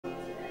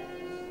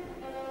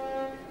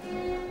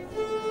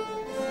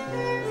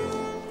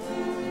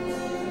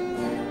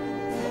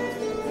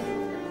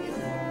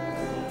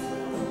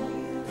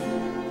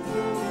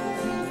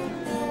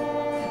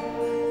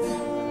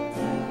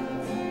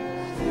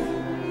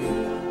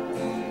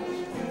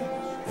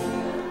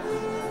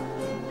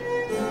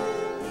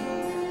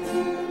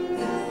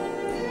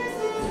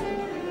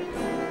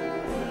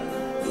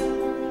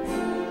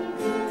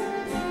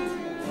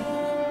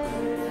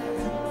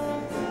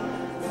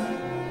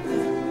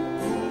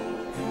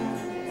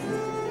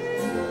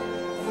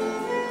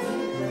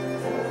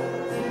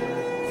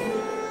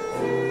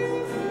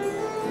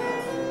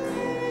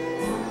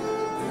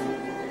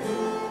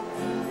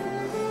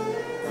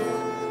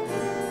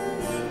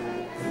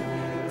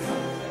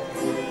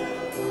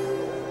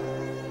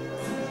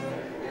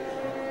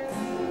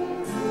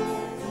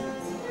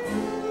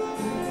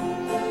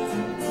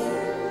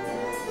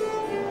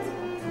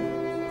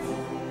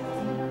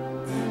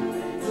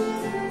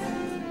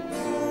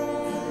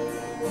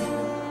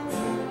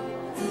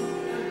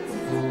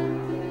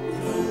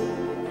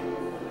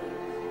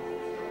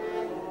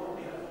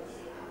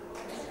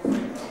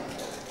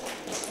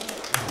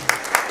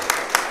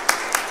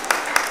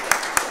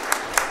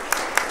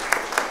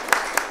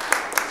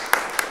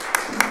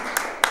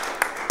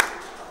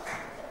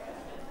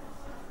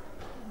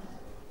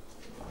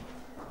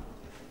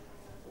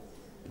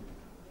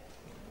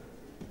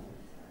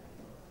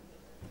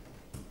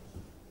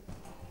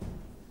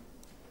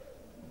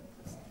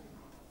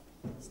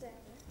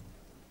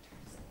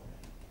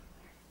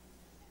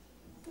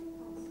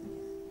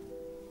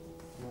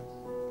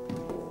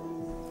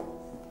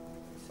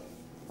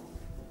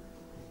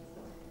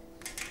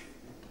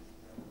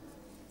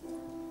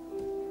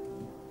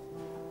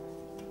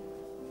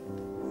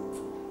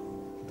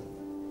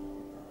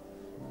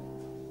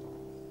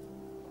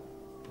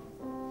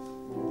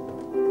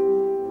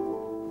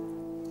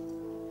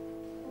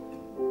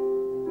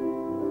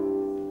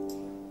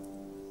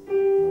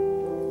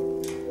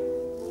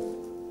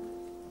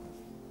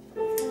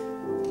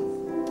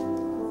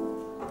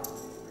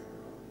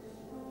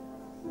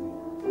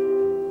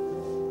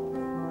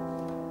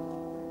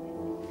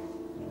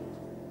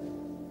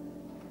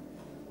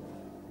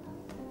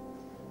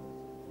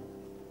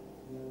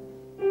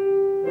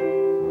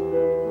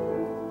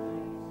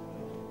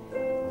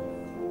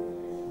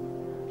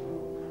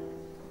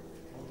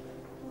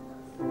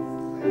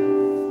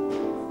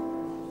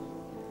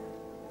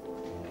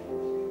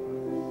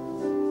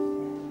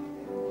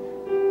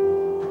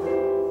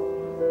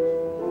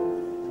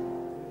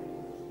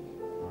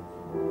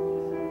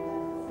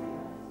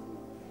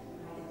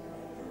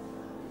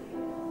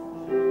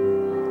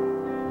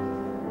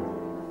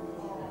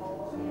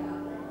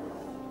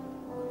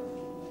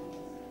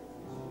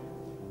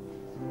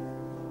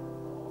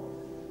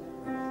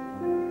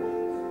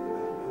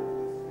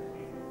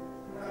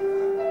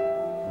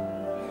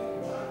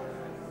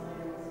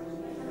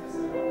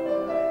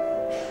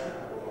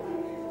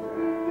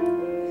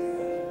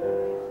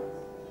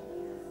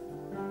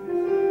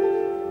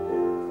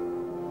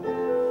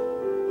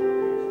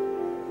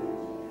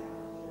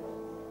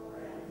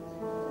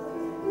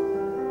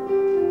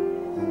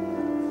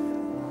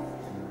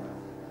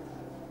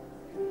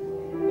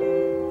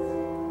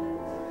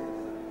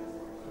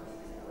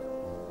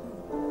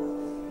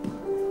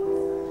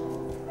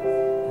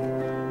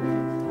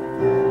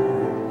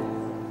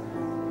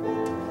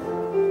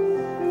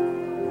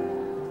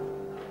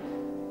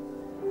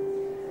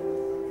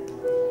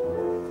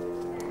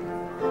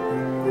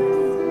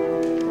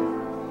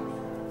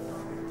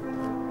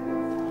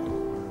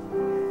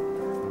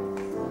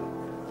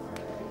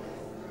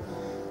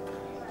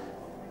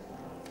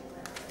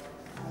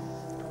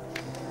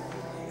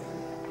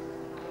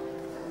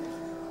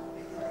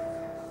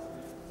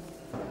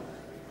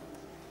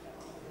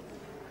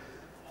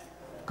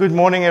Good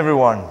morning,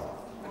 everyone.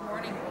 Good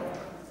morning.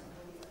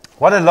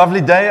 What a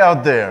lovely day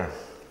out there.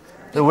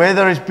 The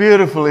weather is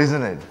beautiful,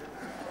 isn't it?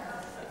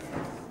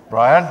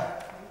 Brian?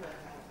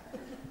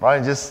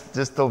 Brian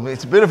just told me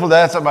it's a beautiful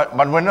day, but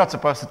we're not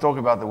supposed to talk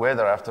about the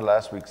weather after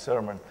last week's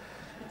sermon.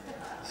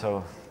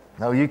 So,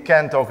 no, you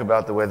can talk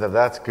about the weather.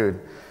 That's good.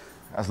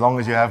 As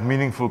long as you have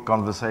meaningful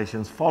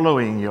conversations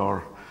following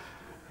your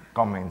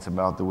comments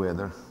about the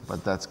weather.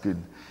 But that's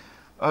good.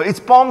 It's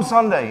Palm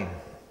Sunday.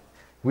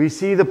 We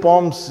see the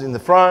palms in the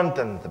front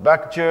and the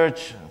back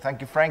church. Thank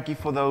you, Frankie,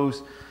 for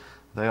those.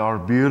 They are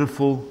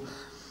beautiful.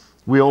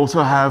 We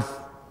also have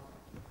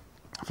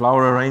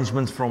flower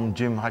arrangements from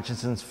Jim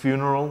Hutchinson's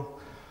funeral.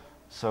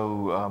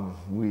 So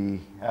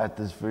we had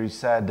this very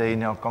sad day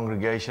in our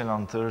congregation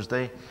on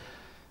Thursday.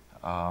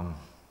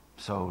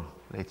 So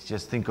let's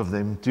just think of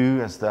them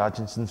too as the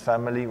Hutchinson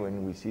family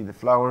when we see the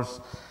flowers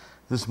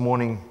this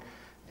morning.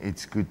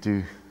 It's good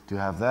to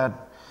have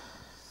that.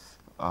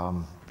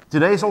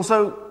 Today is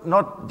also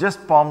not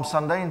just Palm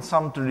Sunday. In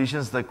some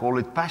traditions, they call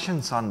it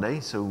Passion Sunday.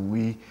 So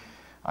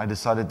I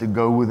decided to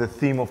go with the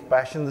theme of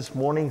passion this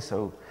morning.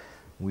 So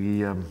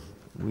we'll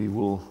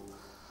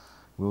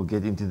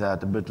get into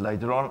that a bit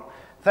later on.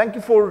 Thank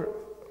you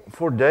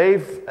for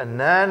Dave and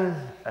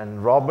Nan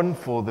and Robin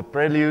for the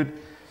prelude.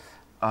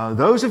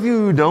 Those of you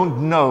who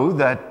don't know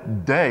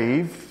that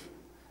Dave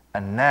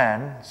and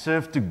Nan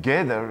served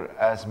together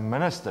as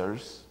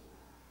ministers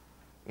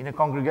in a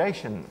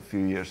congregation a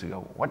few years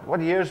ago.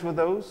 What years were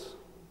those?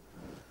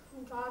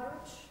 In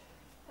Goderich,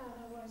 and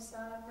it was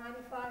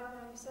 95,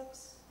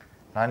 96.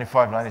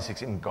 95,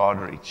 96 in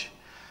Goderich.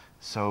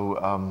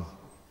 So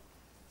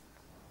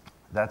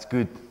that's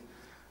good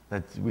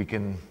that we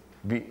can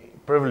be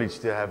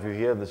privileged to have you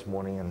here this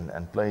morning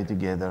and play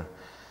together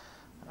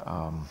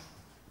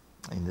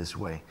in this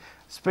way.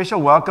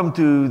 Special welcome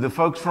to the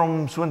folks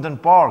from Swinton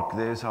Park.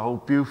 There's a whole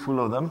pew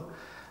full of them.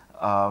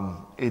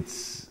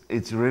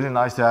 It's really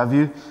nice to have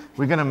you.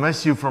 We're going to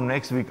miss you from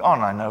next week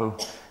on. I know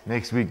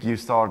next week you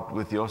start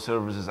with your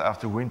services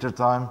after winter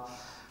time,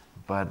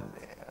 but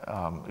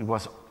it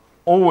was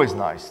always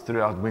nice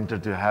throughout winter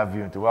to have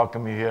you and to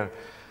welcome you here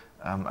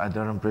at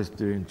Durham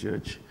Presbyterian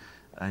Church.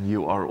 And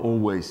you are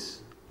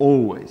always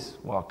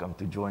welcome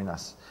to join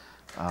us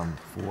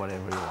for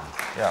whatever you want.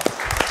 Yeah.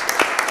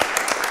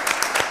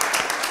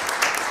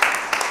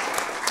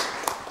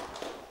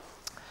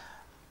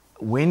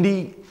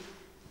 Wendy,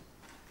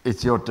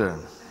 it's your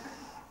turn.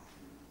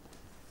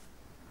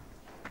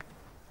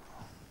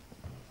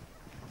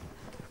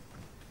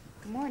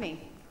 Good morning.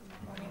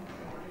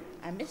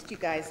 I missed you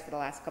guys for the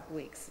last couple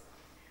weeks.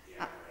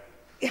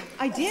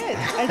 I did,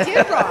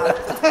 Rob.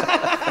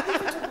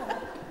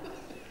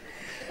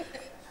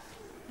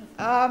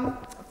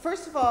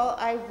 First of all,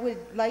 I would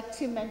like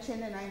to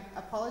mention, and I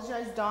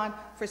apologize, Dawn,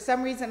 for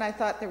some reason I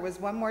thought there was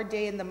one more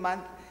day in the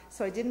month,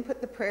 so I didn't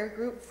put the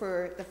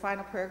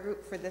final prayer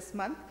group for this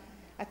month.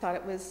 I thought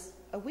it was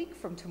a week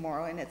from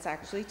tomorrow, and it's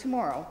actually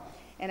tomorrow.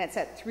 And it's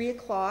at 3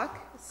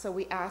 o'clock, so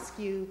we ask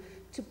you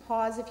to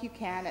pause if you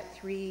can at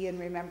 3 and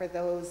remember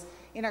those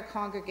in our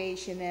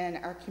congregation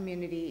and our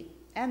community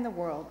and the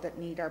world that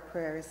need our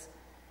prayers.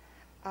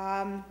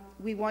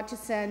 We want to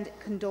send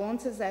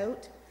condolences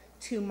out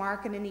to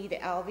Mark and Anita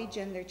Alvage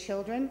and their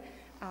children.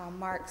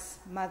 Mark's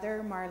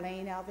mother,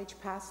 Marlene Alvage,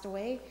 passed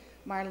away.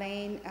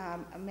 Marlene,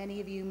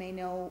 many of you may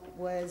know,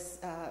 was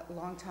a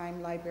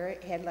longtime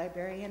head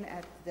librarian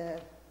at the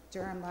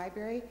Durham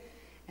Library,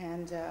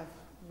 and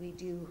we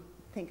do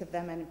think of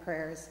them in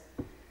prayers.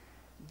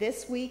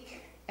 This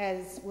week,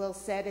 as Will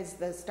said, is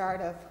the start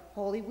of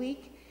Holy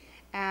Week,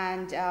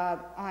 and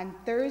on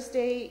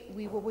Thursday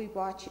we will be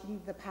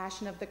watching The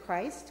Passion of the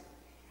Christ.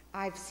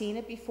 I've seen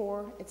it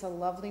before. It's a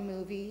lovely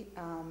movie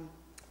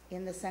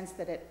in the sense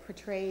that it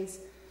portrays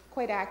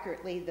quite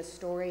accurately the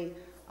story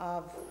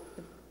of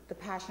the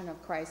Passion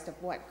of Christ,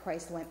 of what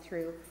Christ went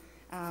through,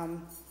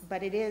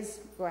 but it is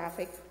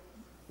graphic.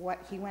 What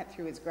he went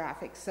through is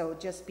graphic, so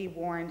just be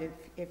warned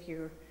if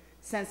you're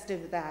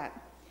sensitive to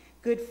that.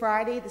 Good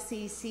Friday, the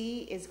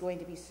CEC is going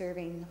to be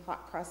serving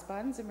hot cross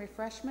buns and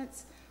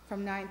refreshments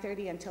from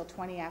 9:30 until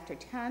 20 after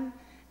 10,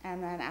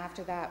 and then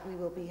after that we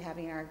will be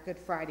having our Good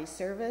Friday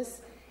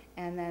service,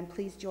 and then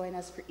please join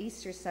us for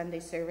Easter Sunday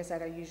service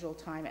at our usual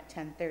time at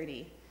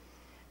 10:30.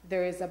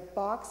 There is a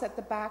box at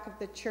the back of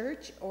the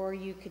church, or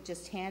you could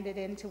just hand it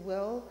in to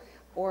Will,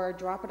 or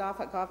drop it off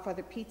at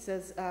Godfather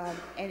Pizza's,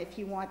 and if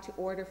you want to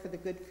order for the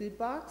Good Food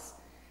Box,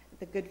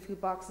 the Good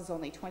Food Box is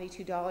only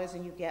 $22,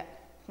 and you get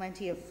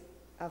plenty of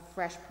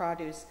fresh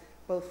produce,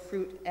 both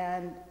fruit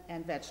and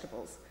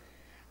vegetables.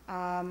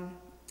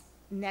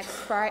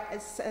 Next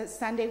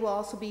Sunday will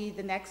also be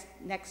the next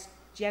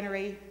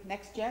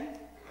gen?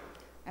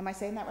 Am I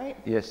saying that right?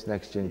 Yes,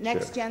 Next Gen.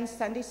 Next Gen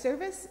Sunday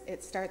service.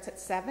 It starts at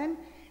 7,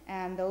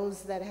 and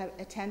those that have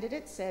attended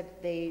it said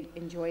they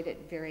enjoyed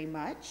it very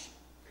much.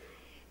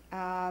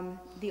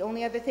 The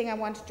only other thing I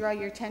want to draw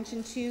your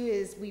attention to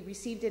is we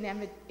received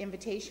an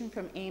invitation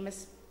from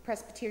Amos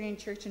Presbyterian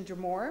Church in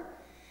Drumore.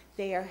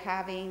 They are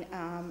having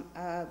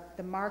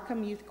the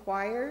Markham Youth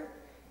Choir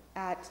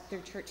at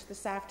their church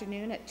this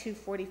afternoon at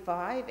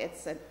 2:45.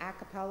 It's an a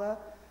cappella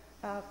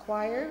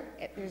choir.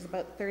 There's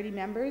about 30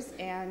 members,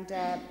 and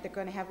they're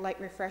going to have light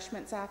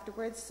refreshments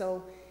afterwards.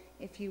 So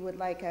if you would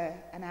like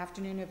an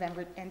afternoon of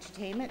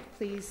entertainment,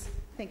 please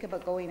think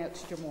about going out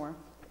to Drumore.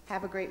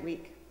 Have a great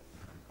week.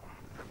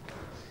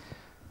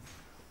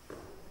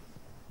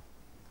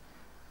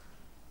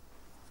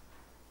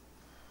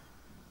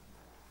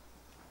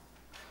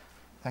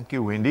 Thank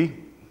you,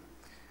 Wendy.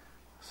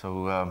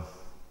 So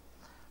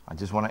I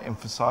just want to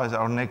emphasize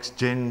our next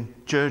gen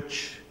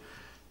church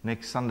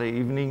next Sunday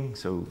evening.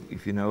 So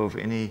if you know of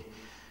any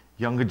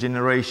younger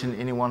generation,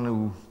 anyone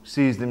who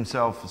sees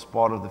themselves as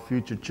part of the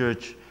future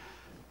church,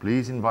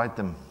 please invite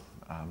them.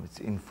 It's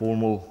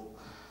informal.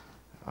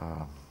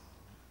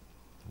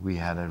 We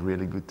had a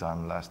really good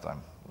time last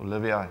time.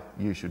 Olivia,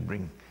 you should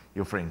bring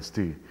your friends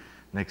too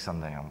next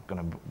Sunday. I'm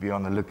going to be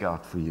on the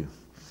lookout for you.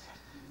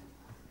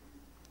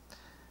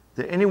 Is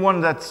there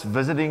anyone that's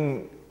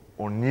visiting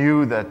or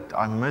new that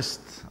I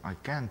missed? I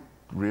can't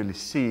really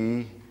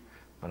see,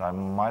 but I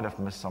might have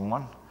missed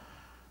someone.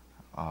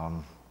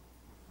 And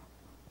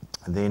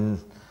then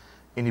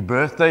any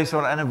birthdays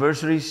or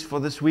anniversaries for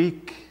this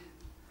week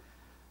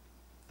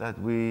that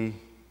we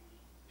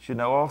should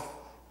know of?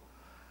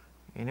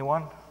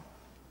 Anyone?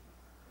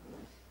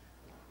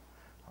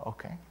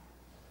 Okay.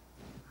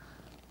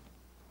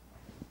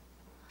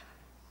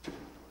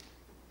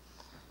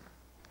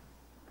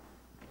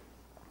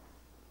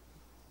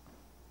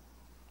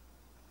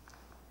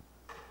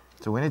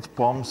 So when it's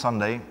Palm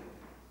Sunday,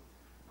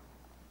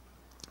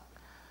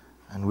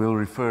 and we'll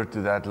refer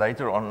to that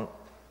later on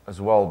as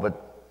well,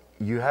 but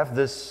you have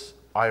this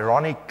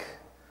ironic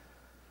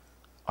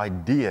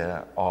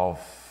idea of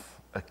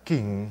a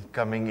king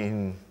coming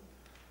in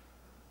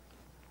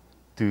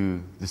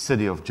to the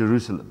city of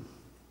Jerusalem.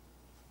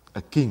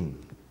 A king.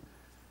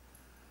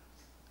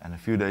 And a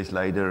few days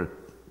later,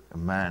 a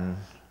man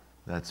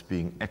that's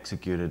being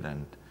executed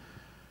and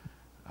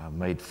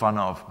made fun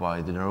of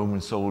by the Roman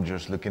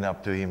soldiers, looking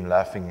up to him,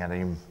 laughing at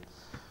him.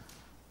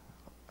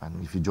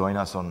 And if you join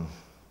us on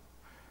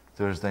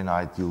Thursday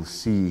night, you'll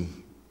see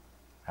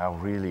how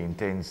really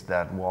intense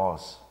that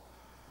was.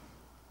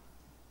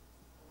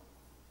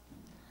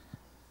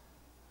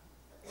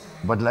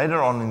 But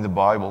later on in the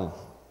Bible,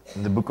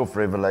 in the book of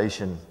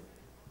Revelation,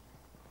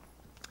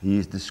 he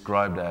is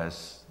described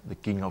as the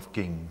King of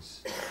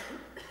Kings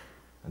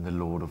and the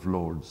Lord of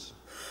Lords.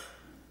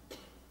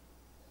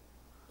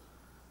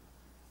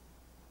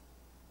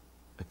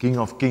 A King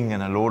of Kings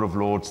and a Lord of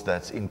Lords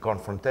that's in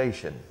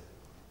confrontation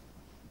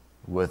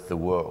with the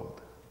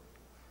world.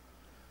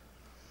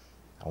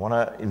 I want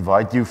to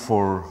invite you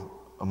for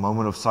a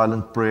moment of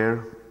silent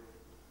prayer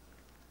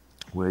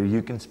where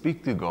you can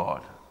speak to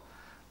God.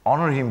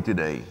 Honor Him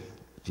today,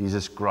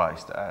 Jesus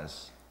Christ,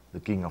 as the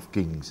King of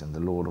Kings and the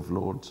Lord of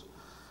Lords.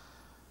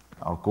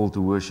 Our call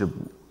to worship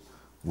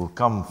will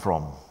come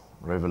from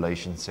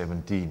Revelation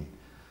 17.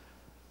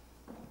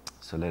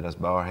 So let us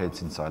bow our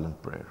heads in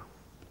silent prayer.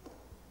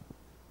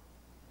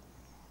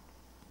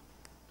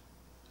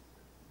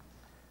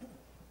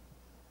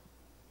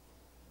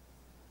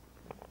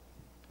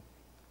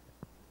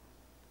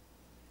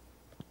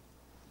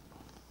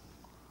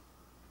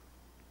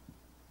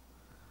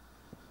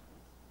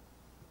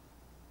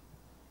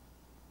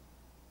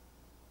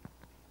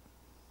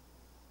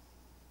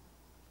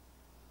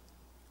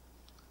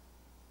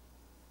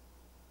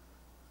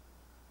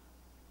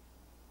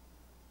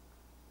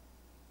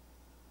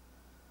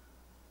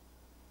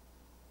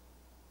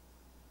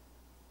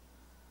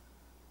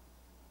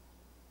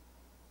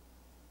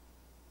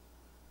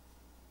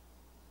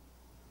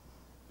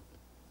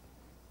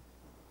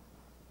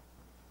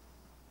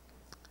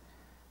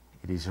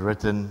 It is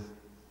written,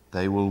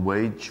 they will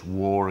wage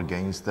war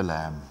against the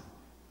Lamb,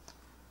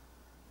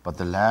 but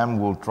the Lamb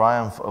will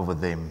triumph over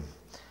them,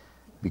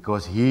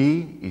 because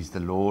He is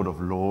the Lord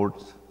of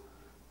Lords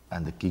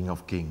and the King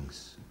of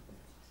Kings.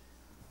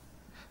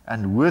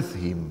 And with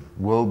Him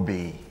will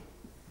be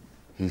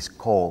His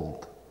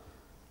called,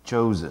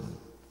 chosen,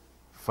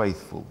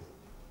 faithful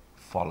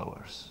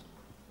followers.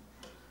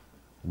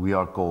 We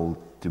are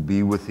called to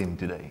be with Him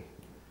today.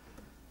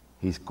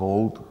 His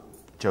called,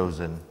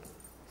 chosen,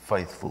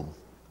 faithful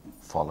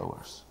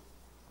followers.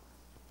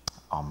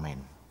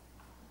 Amen.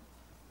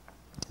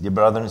 Dear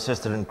brother and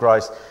sister in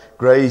Christ,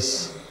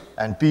 grace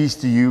and peace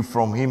to you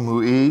from Him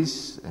who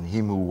is, and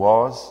Him who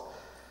was,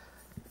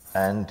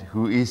 and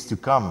who is to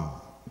come,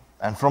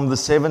 and from the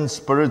seven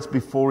spirits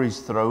before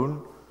His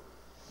throne,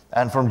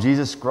 and from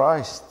Jesus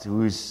Christ,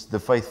 who is the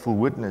faithful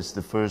witness,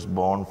 the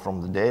firstborn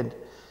from the dead,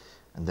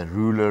 and the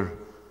ruler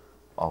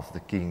of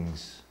the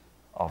kings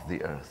of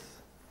the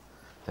earth.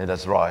 Let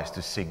us rise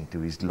to sing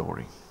to His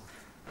glory.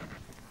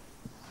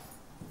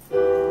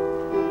 Hallelujah.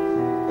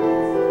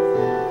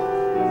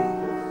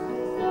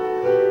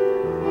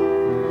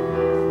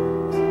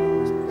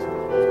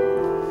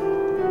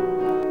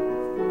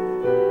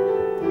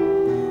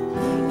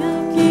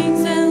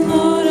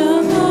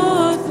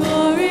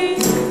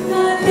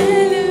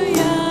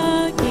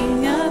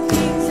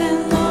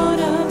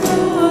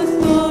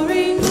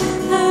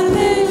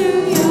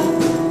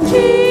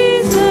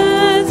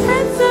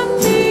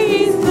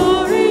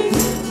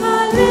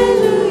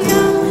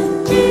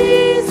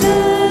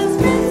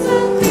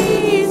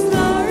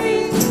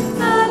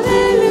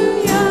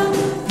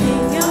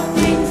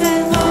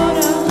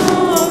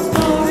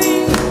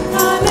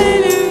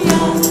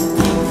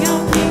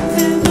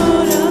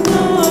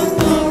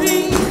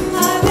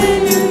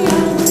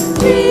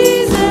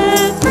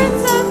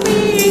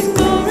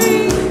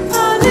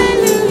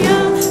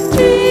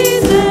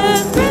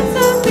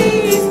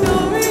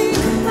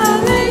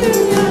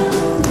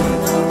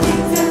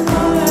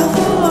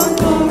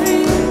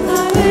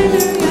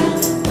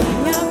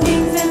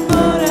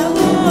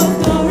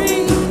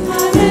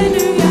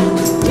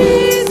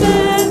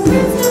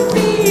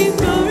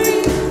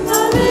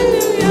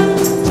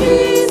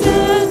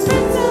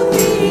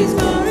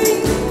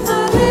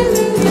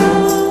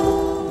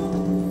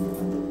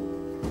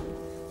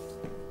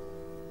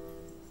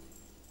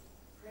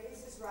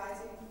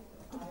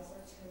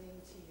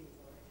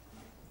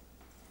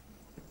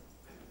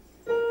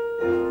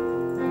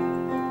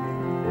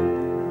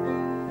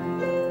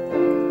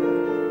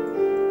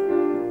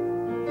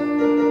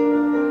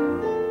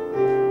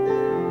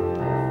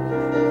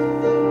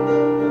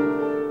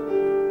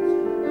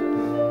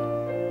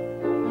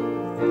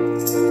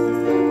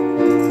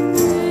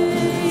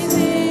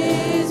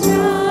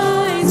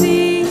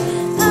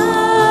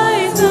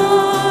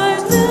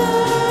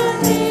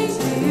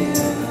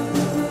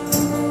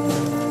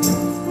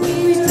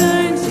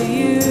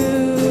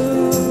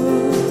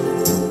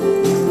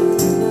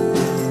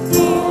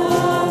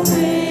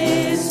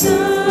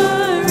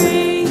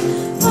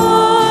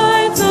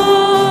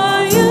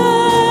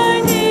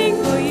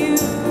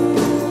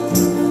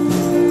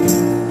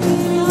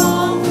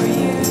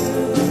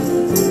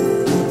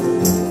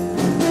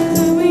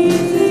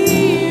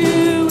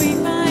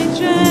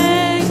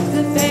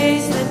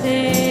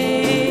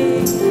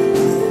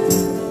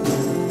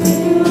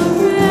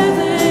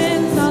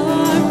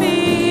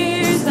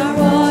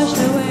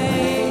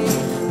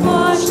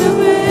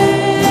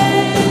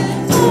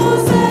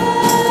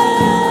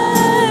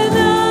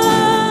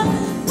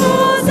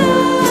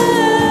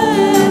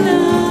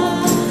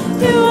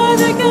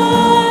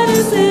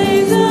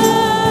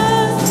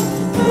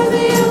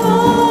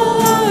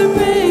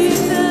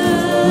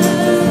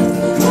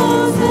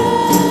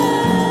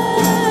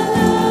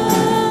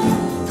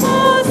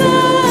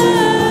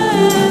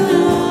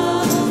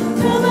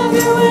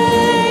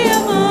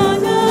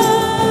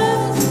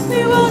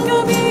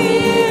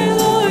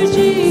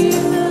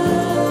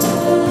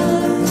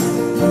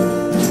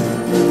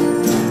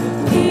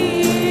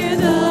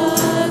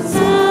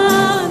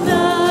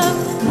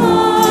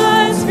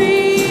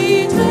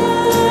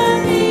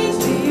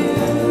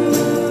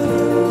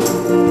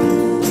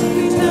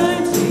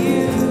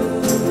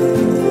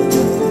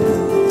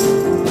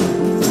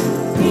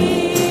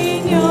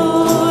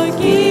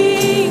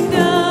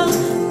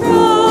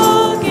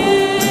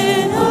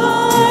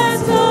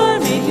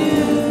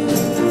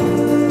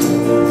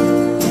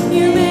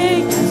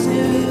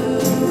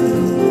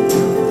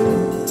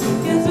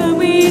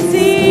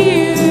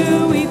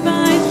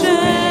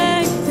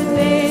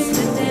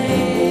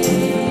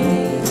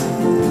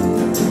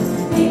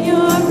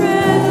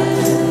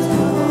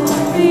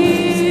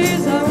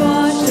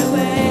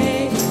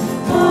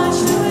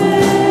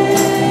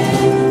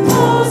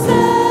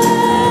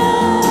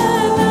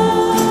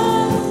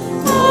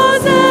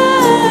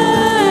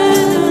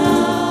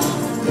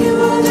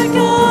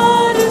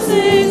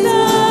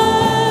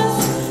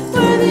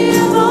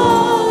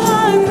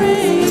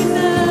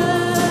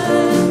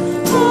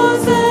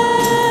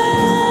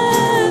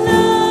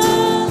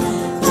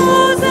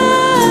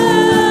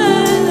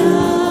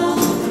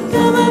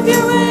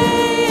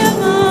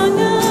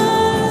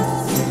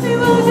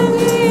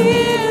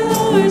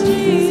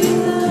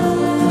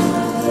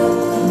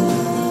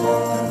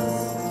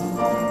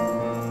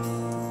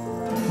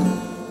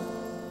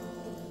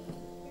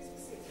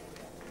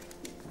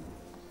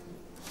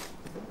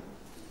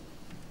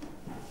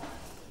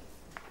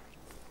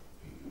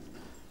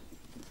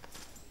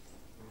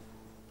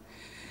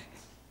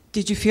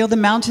 Did you feel the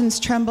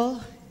mountains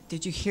tremble?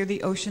 Did you hear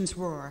the oceans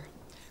roar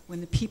when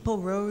the people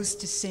rose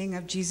to sing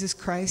of Jesus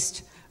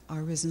Christ,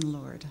 our risen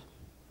Lord?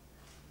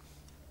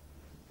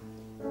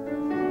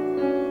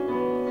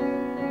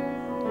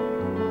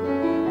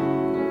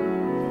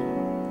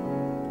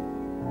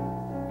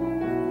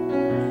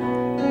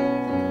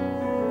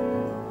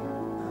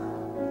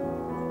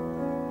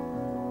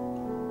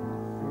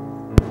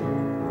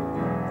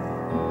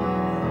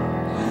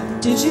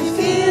 Did you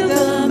feel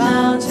the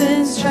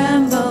mountains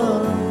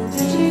tremble?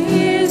 Did you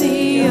hear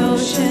the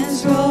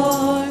oceans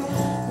roar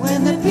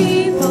when the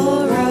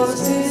people rose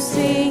to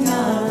sing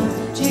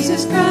of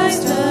Jesus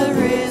Christ, the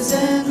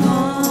risen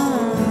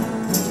Lord?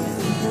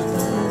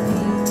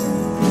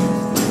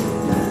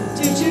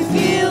 Did you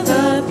feel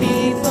the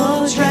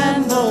people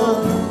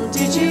tremble?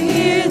 Did you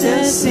hear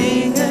the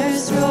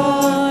singers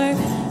roar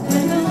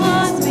when the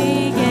lost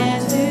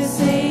began to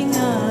sing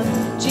of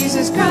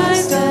Jesus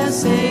Christ, the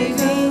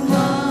saving Lord?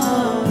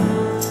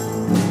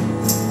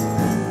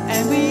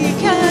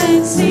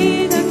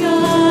 See the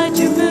God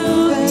you're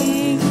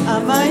moving, a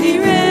mighty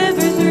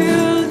river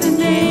through the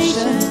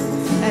nation,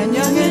 and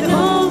young and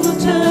old will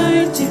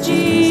turn to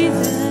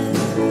Jesus.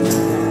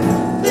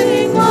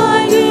 Living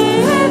wide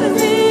in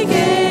heavenly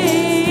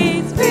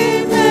gates,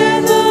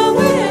 prepare the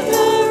way of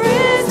the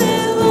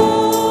risen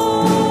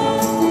Lord.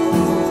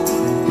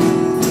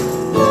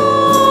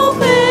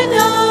 Open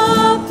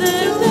up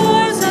the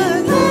doors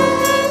and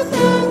let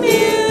the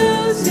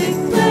music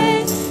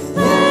play.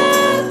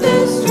 Let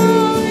the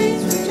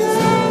streets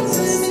rejoice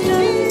with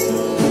singing.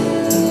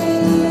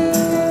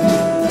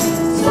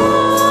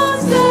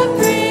 Songs that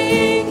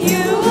bring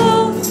you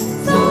hope,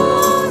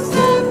 songs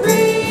that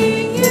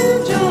bring you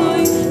joy.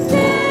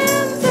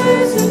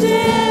 Dancers who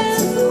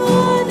dance the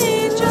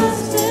morning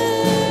justice.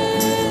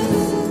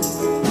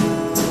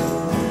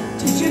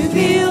 Did you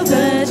feel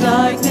the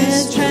darkness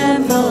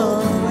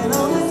tremble when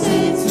all the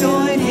saints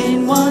join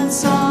in one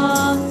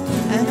song,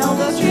 and all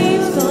the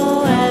streams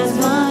flow as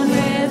one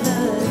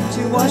river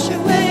to wash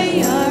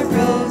away our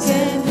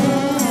broken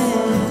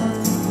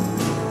hands?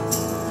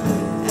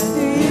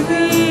 After you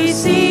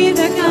receive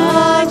the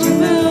God you're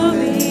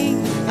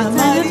moving, a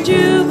time of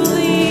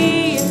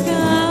jubilee is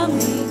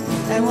coming,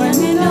 and when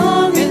we no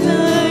longer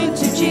turn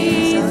to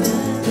Jesus,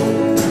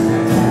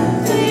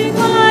 sing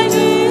wide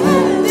in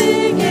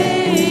heavenly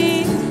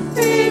gates,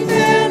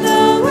 prepare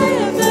the way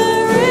of the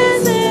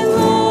risen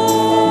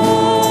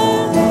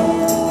Lord.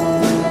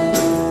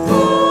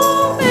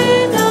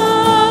 Open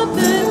up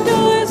the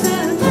doors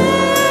and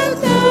let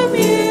the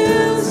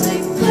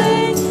music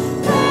play.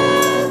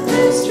 Let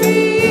the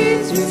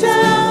streets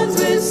resound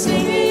with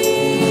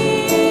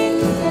singing.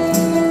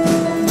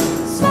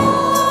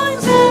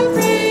 Songs that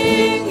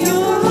bring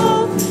your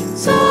hope,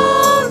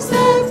 songs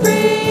that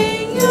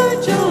bring your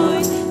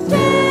joy.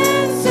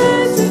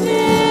 Dancers who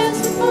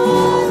dance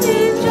upon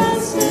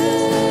injustice.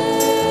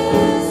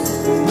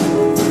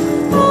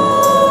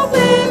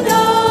 Open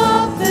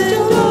up the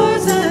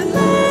doors and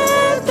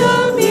let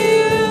the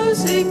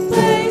music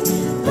play.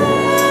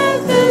 Let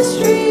the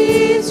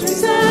streets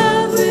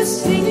resound with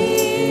singing.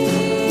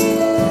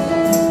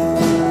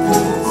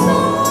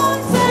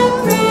 Songs that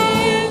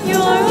bring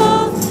your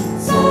hope,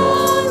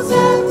 songs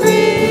that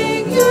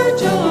bring your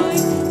joy.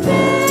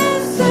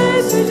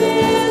 Dancers who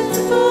dance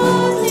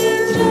upon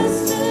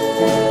injustice.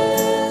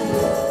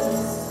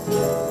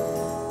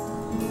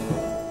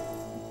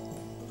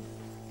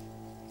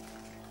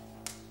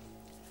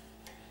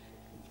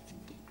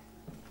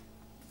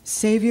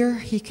 Savior,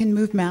 he can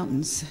move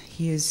mountains.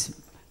 He is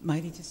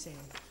mighty to save.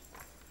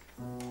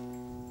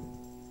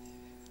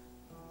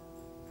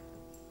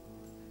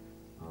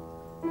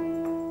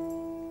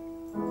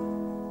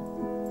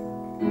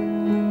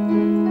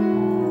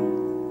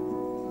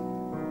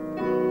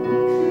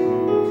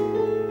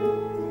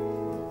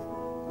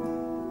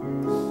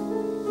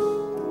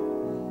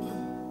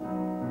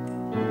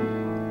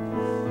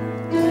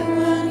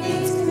 Everyone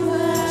needs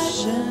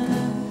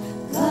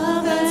compassion,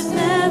 love that's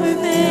never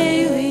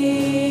failing.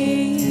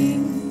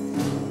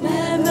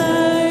 Let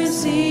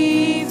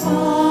mercy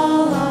fall.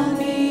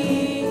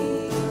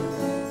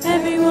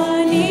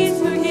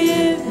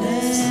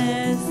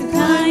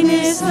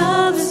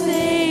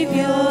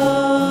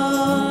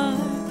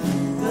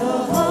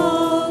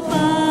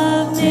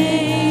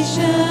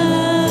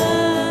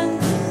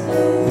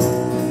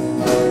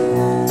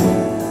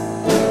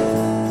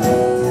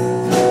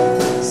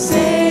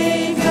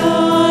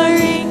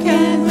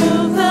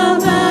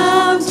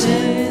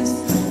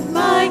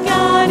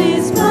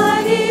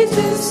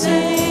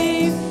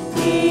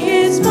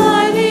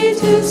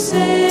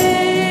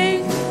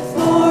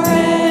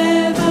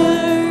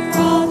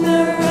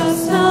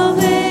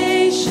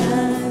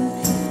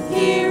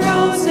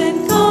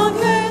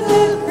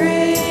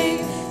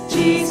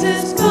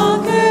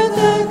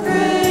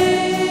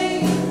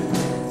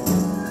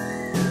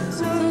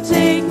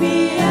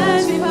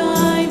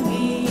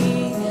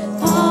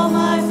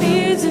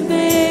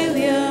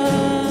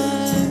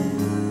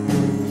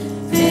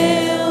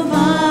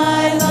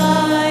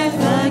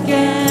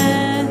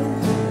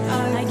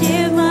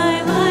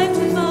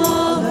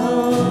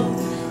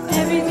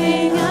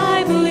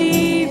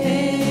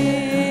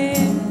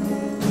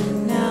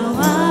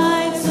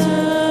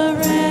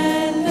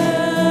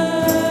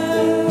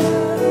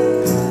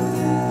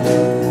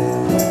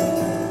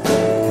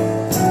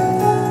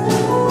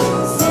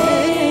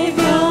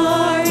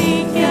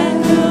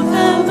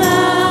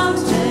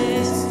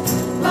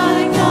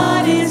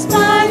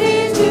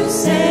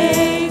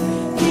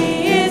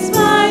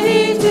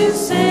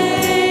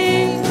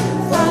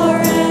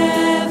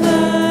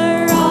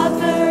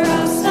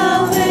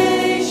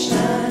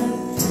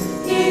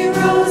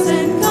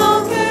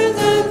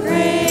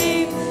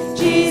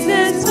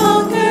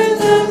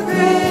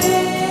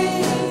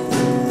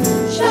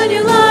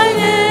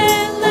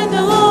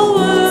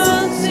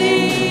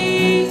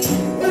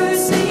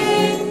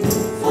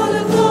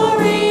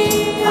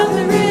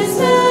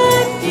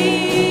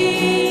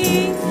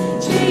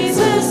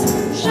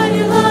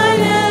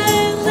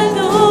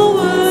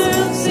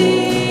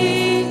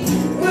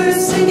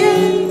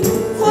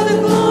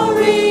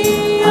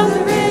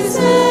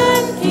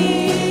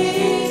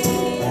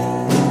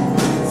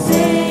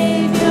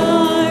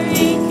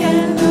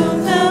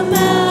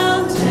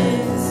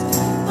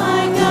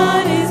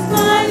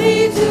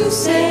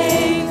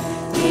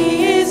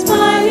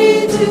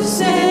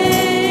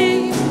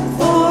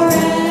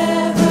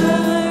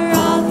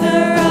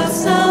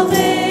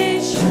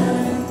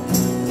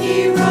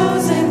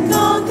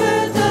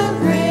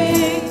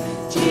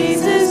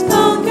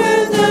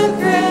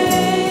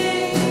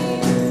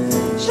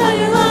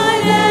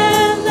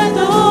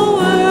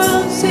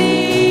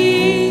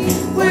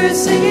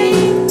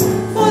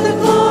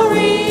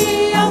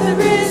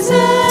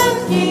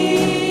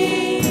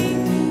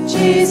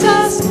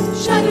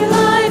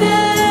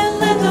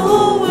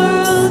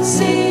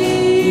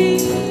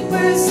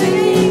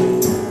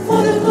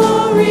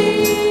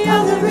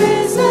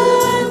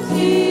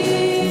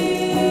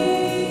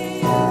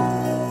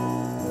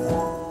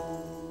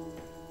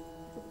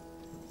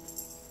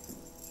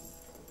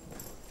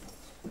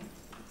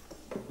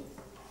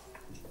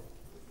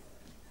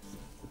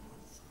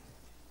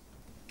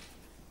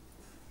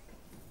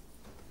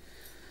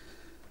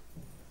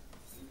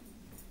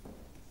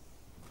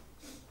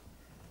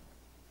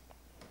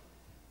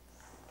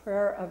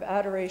 prayer of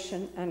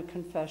adoration and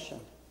confession.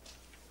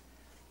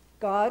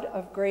 God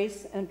of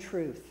grace and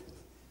truth,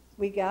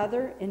 we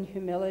gather in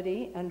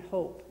humility and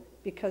hope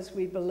because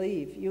we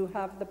believe you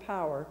have the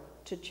power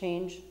to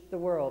change the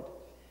world,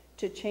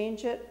 to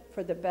change it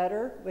for the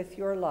better with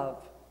your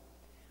love.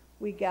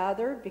 We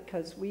gather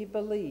because we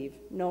believe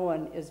no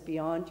one is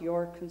beyond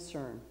your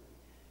concern.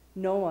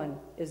 No one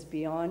is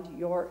beyond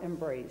your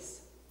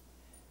embrace.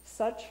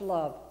 Such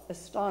love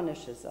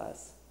astonishes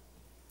us.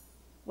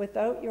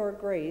 Without your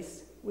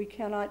grace, we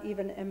cannot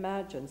even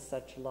imagine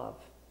such love.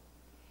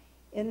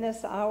 In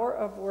this hour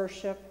of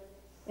worship,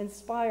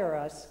 inspire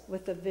us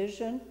with a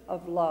vision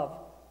of love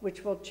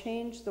which will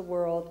change the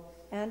world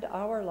and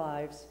our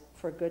lives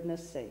for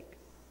goodness sake.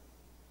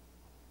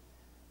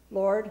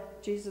 Lord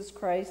Jesus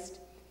Christ,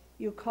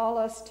 you call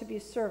us to be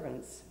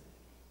servants,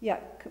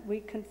 yet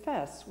we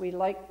confess we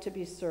like to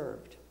be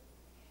served.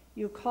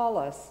 You call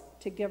us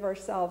to give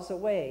ourselves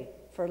away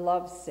for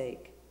love's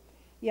sake,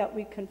 yet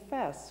we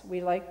confess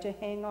we like to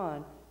hang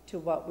on to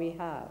what we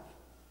have.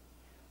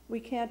 We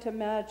can't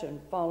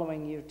imagine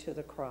following you to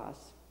the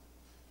cross.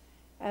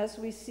 As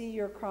we see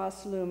your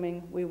cross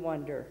looming, we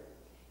wonder,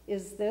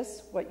 is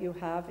this what you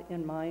have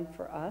in mind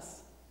for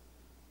us?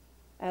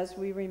 As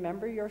we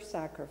remember your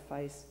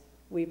sacrifice,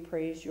 we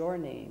praise your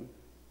name.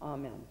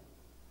 Amen.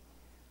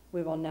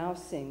 We will now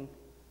sing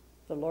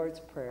the Lord's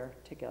Prayer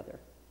together.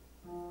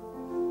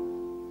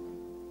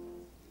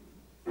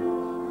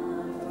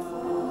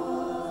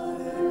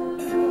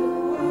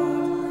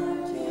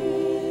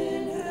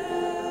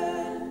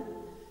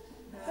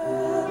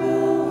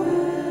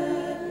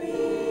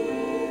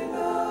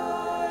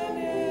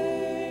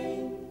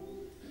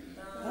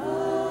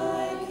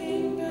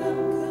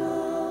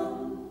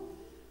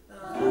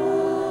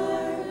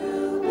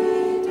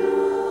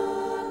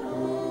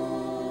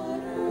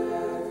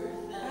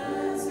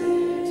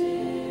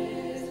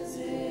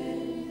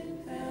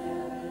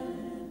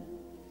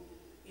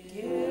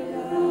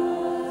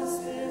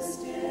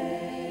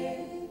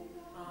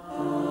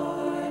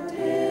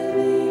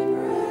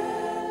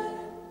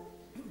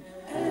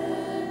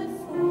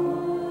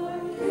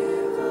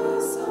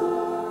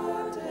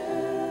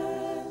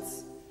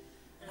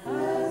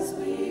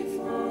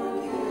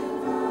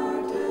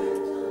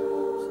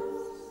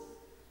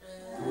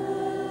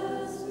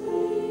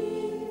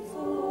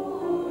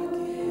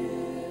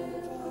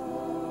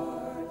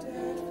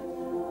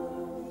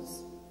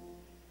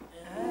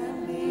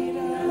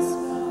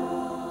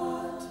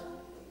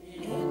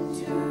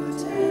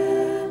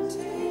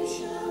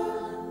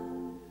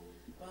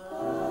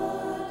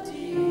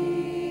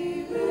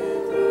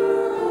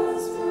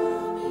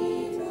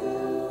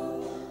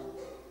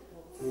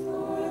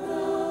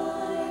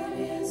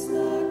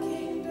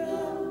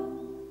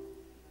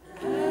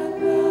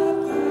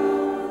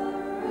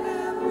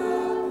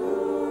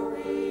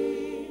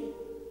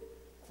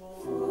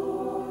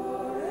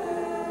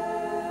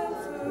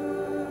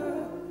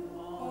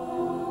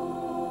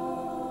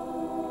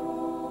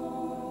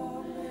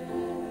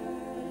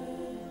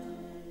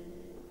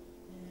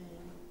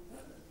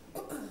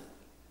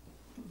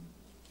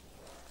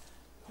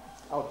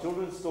 Our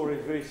children's story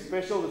is very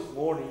special this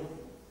morning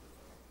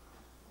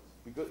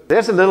because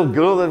there's a little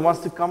girl that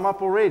wants to come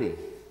up already.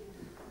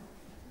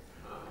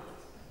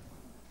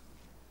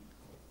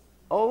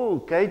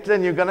 Oh,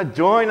 Caitlin, you're going to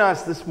join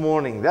us this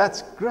morning.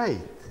 That's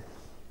great.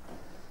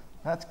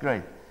 That's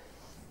great.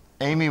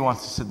 Amy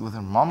wants to sit with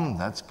her mom.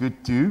 That's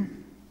good too.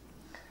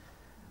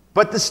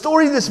 But the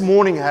story this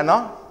morning,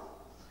 Hannah,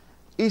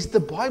 is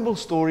the Bible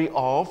story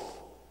of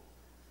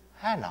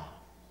Hannah.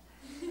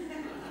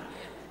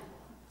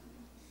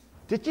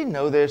 Did you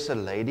know there's a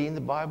lady in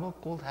the Bible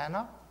called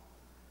Hannah?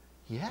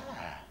 Yeah.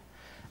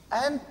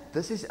 And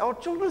this is our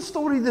children's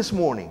story this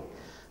morning.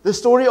 The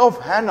story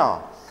of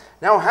Hannah.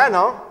 Now,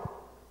 Hannah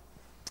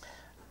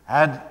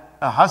had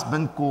a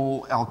husband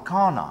called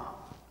Elkanah.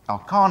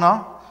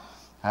 Elkanah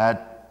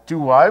had two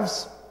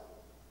wives,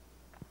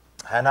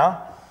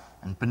 Hannah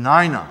and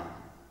Peninnah.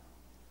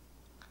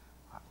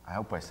 I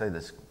hope I say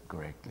this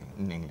correctly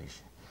in English.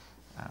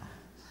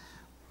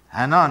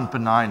 Hannah and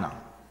Peninnah.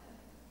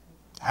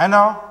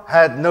 Hannah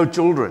had no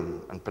children,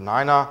 and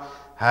Peninnah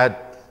had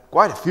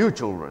quite a few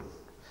children.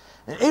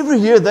 And every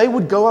year they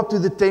would go up to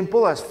the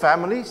temple as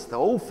families, the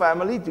whole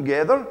family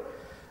together,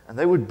 and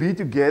they would be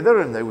together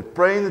and they would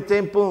pray in the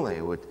temple,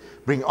 they would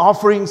bring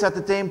offerings at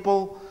the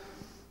temple.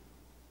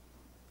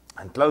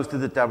 And close to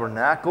the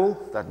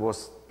tabernacle, that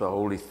was the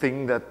holy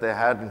thing that they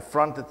had in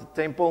front at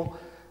the temple,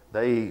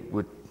 they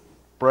would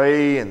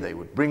pray and they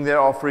would bring their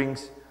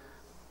offerings.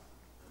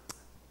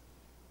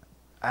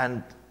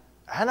 And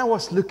Hannah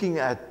was looking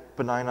at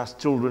Peninnah's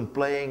children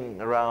playing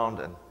around,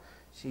 and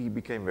she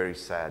became very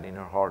sad in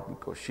her heart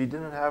because she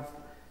didn't have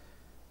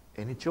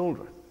any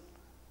children.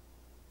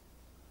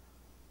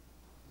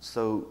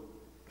 So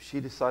she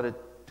decided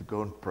to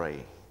go and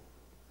pray.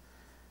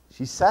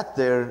 She sat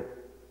there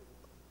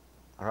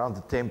around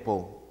the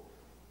temple,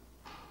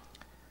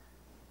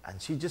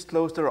 and she just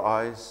closed her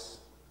eyes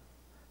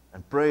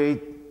and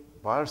prayed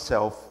by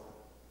herself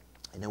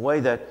in a way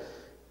that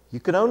you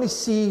could only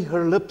see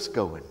her lips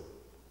going.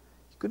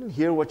 couldn't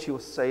hear what she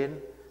was saying.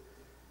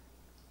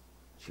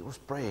 She was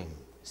praying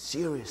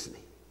seriously.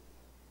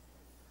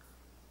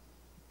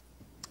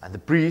 And the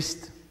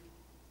priest,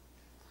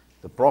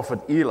 the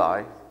prophet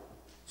Eli,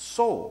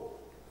 saw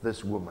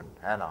this woman,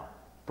 Hannah,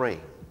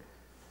 praying.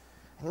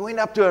 And he went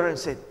up to her and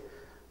said,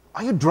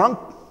 "Are you drunk?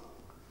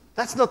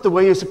 That's not the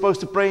way you're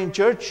supposed to pray in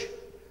church.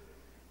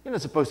 You're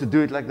not supposed to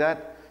do it like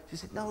that." She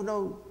said,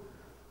 No,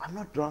 I'm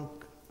not drunk.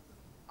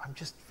 I'm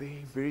just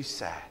very, very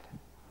sad.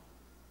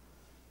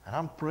 And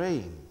I'm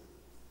praying.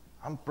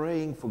 I'm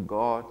praying for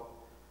God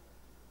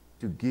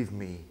to give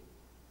me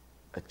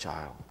a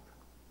child.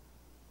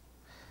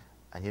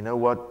 And you know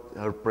what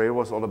her prayer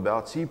was all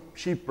about?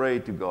 She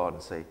prayed to God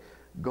and said,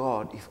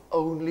 "God, if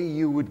only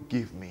you would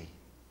give me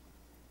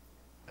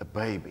a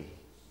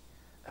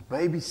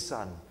baby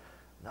son,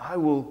 and I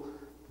will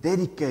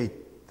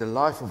dedicate the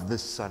life of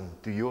this son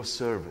to your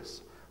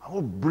service. I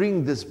will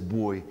bring this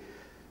boy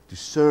to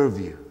serve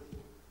you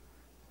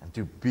and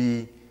to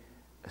be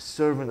a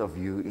servant of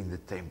you in the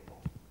temple."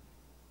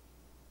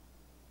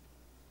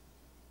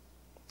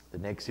 The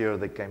next year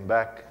they came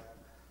back.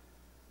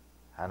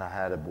 Hannah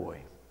had a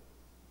boy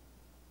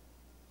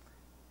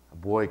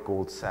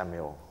called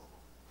Samuel.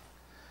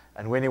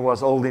 And when he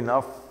was old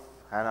enough,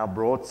 Hannah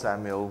brought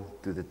Samuel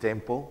to the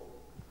temple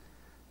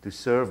to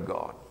serve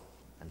God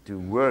and to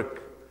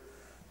work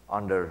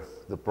under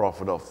the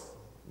prophet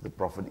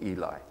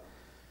Eli.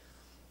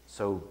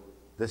 So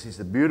this is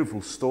the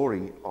beautiful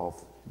story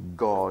of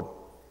God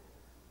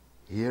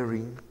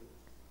hearing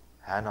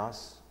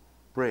Hannah's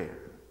prayer.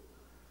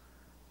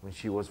 When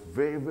she was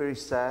very, very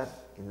sad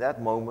in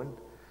that moment,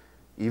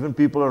 even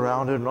people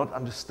around her not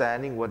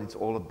understanding what it's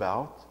all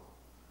about,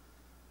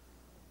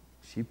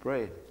 she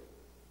prayed.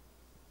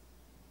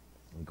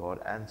 And God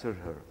answered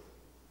her.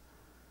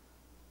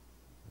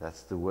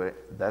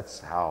 That's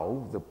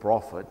how the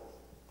prophet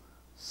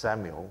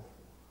Samuel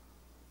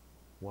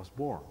was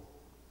born,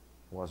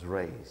 was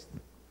raised.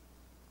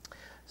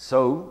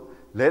 So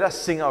let us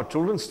sing our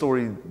children's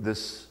story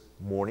this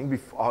morning,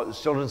 our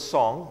children's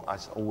song. I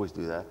always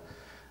do that.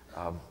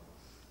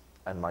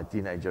 And my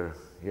teenager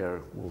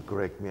here will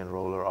correct me and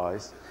roll her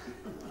eyes.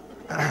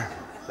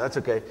 That's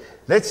okay.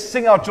 Let's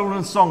sing our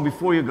children's song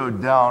before you go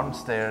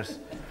downstairs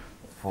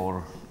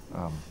for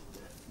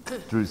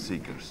Truth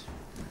Seekers.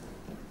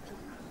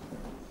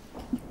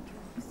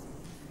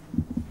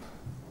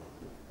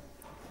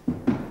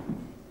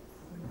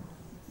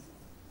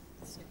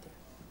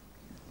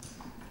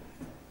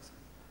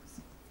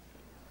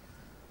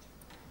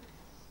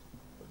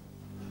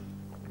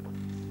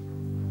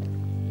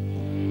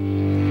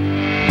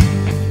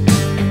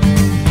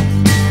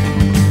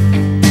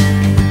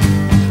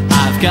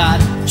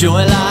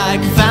 Joy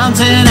like a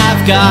fountain,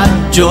 I've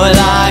got joy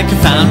like a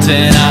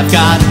fountain, I've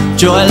got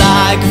joy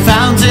like a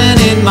fountain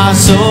in my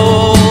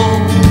soul.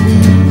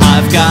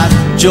 I've got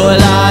joy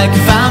like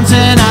a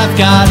fountain, I've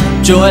got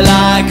joy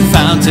like a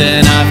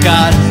fountain, I've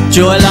got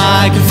joy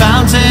like a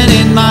fountain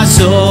in my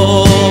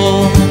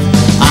soul.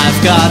 I've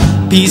got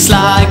peace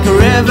like a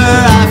river,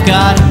 I've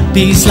got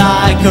peace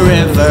like a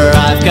river,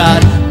 I've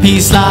got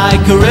peace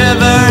like a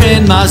river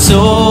in my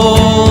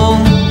soul.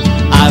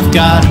 I've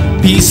got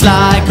peace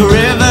like a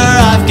river,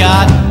 I've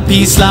got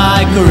peace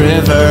like a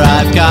river,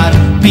 I've got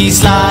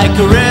peace like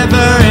a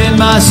river in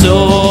my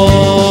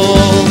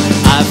soul.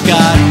 I've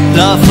got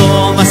love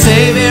for my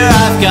Savior,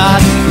 I've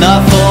got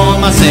love for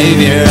my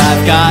Savior,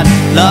 I've got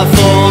love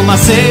for my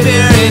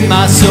Savior in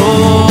my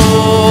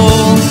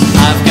soul.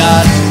 I've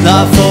got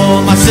love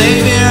for my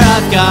Savior,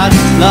 I've got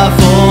love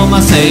for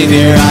my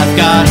Savior, I've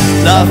got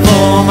love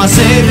for my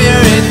Savior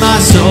in my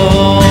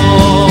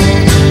soul.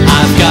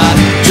 I've got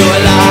joy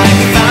like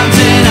a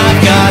fountain,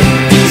 I've got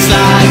peace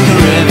like a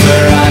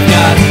river, I've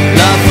got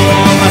love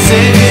for my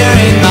Savior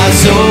in my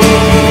soul.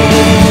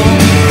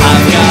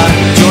 I've got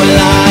joy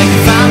like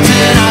a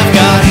fountain, I've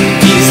got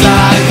peace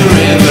like a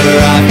river,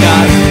 I've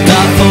got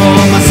love for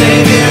my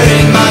Savior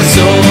in my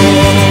soul.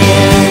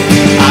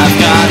 I've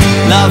got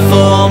love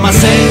for my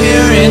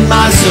Savior in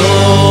my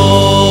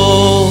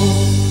soul.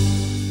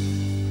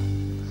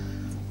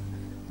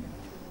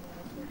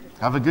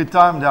 Have a good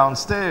time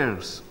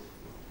downstairs.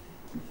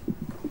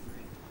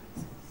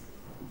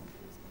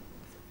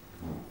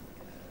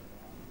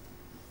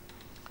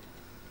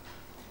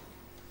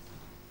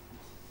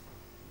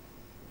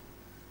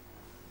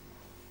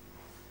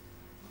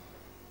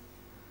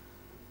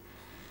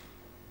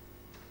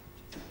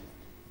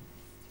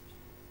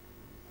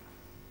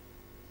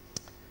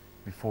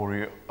 Before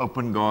we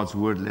open God's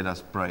Word, let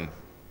us pray.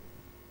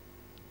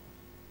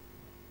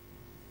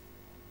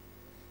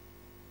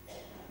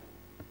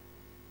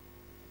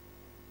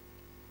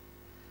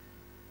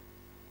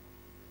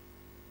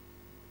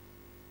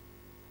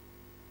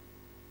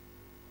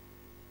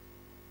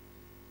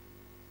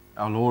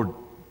 Our Lord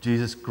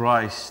Jesus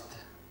Christ,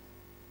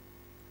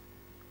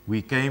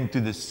 we came to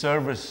this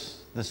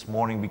service this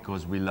morning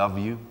because we love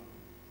you,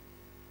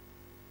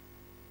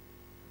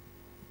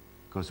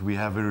 because we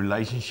have a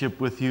relationship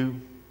with you.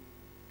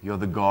 You're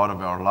the God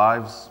of our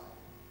lives.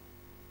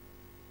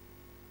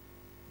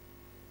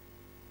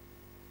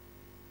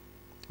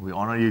 We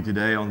honor you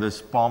today on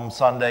this Palm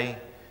Sunday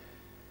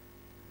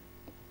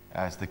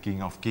as the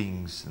King of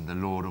Kings and the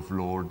Lord of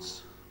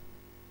Lords.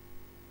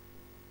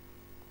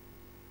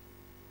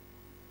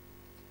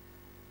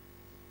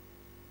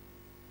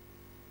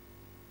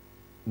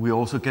 We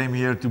also came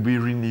here to be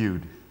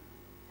renewed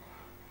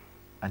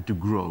and to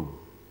grow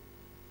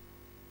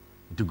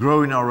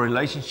in our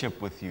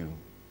relationship with you.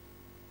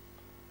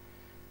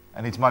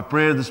 And it's my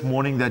prayer this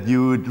morning that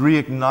you would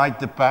reignite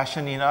the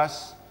passion in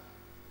us,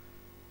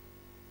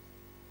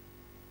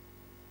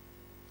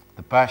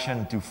 the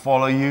passion to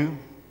follow you,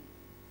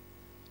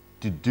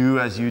 to do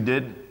as you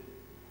did,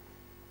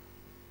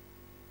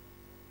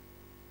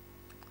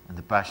 and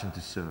the passion to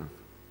serve.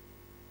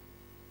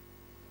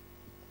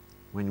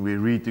 When we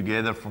read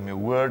together from your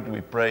word,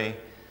 we pray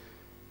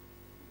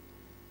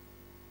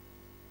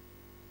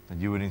that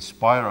you would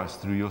inspire us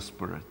through your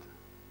Spirit.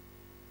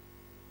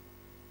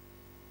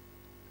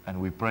 And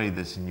we pray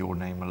this in your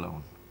name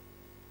alone.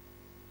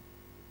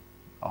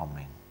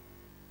 Amen.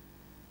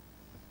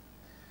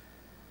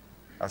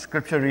 Our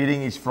scripture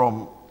reading is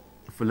from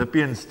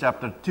Philippians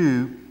chapter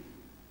 2.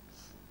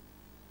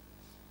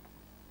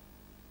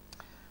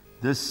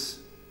 This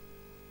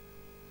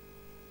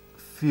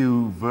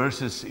few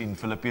verses in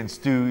Philippians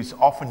 2 is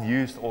often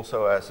used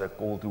also as a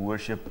call to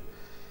worship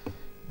in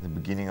the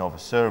beginning of a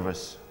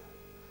service.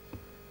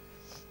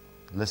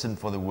 Listen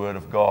for the word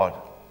of God.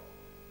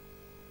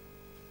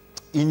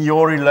 In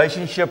your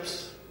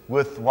relationships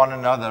with one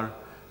another,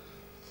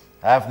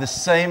 have the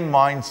same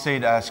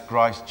mindset as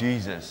Christ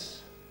Jesus,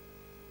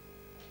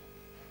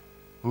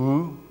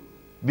 who,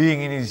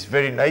 being in his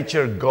very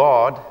nature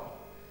God,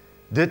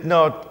 did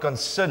not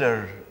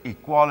consider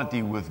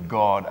equality with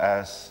God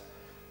as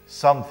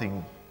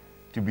something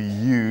to be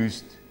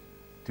used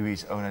to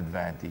his own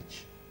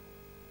advantage.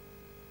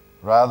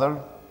 Rather,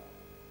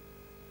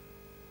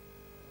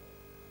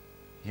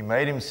 he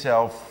made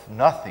himself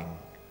nothing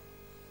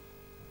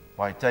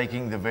by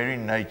taking the very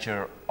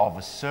nature of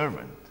a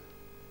servant,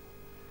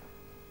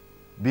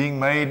 being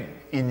made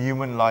in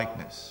human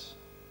likeness,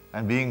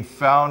 and being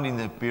found in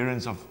the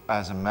appearance of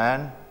as a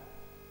man.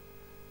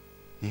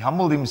 He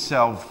humbled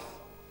himself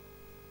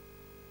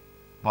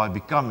by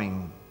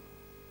becoming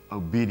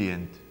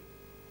obedient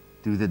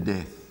to the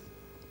death,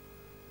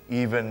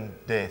 even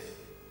death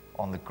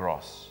on the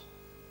cross.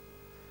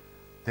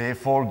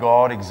 Therefore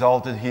God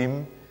exalted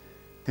him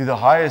to the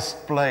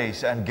highest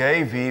place and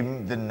gave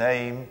him the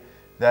name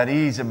that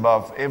is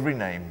above every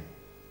name,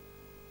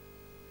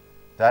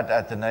 that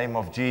at the name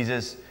of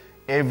Jesus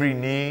every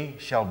knee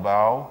shall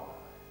bow,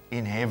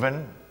 in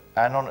heaven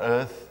and on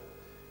earth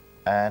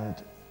and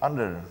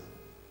under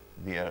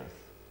the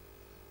earth,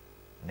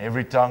 and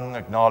every tongue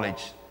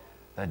acknowledge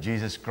that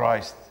Jesus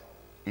Christ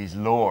is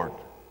Lord,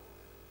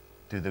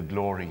 to the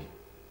glory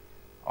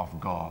of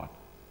God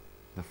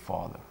the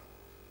Father.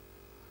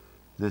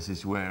 This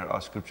is where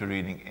our scripture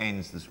reading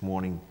ends this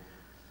morning.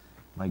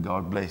 May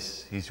God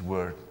bless his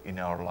word in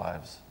our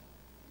lives.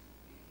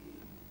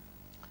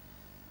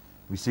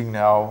 We sing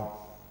now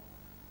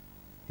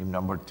hymn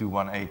number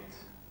 218,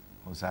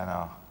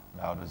 Hosanna,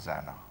 loud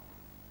Hosanna.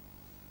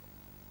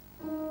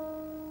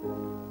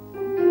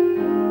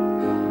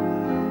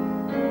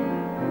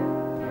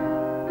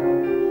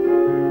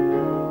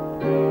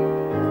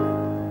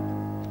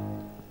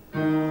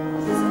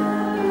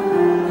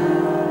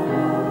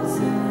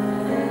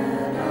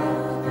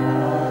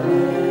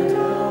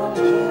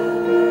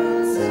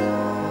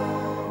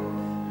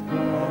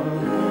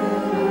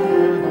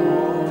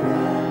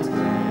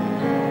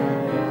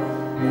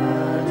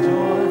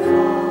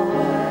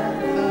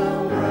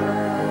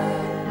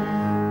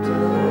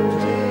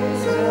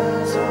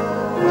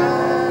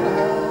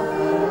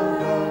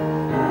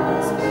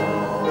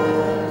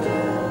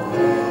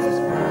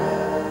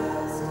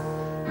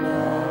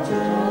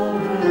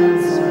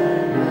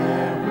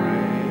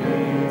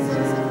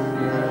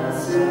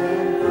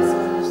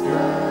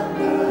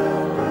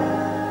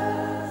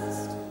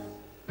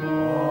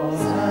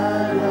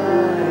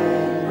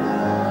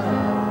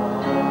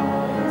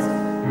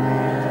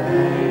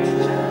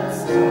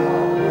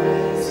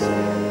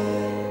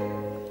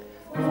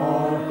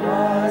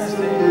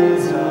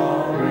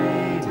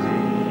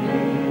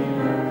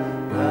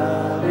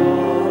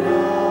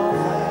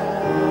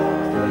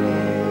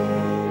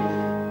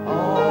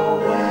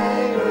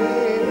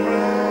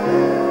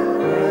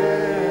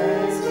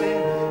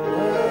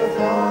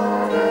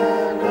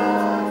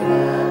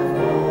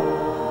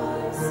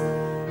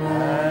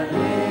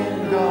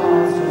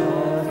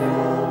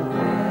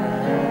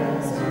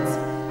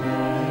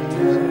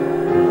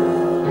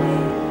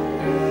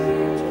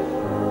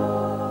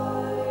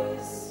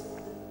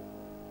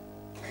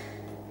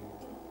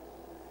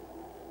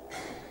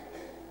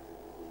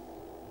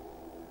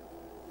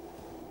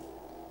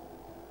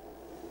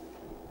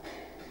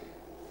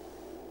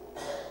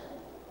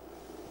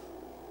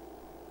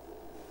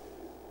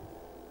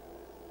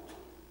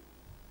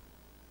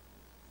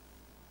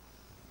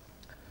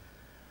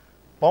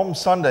 Palm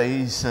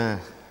Sunday is a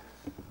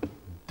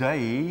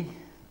day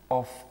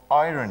of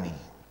irony.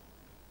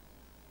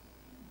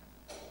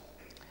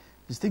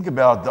 Just think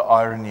about the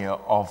irony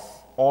of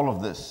all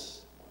of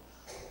this.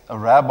 A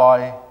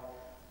rabbi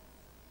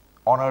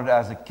honored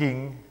as a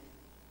king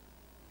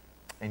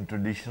in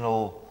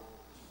traditional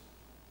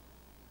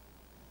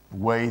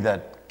way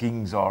that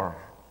kings are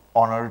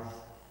honored,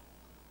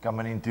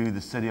 coming into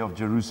the city of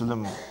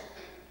Jerusalem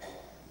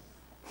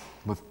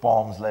with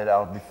palms laid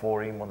out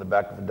before him on the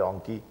back of a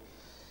donkey.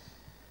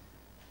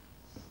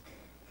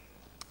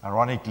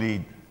 Ironically,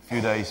 a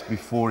few days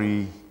before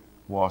he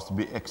was to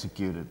be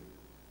executed.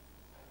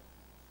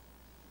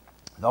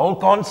 The whole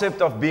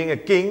concept of being a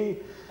king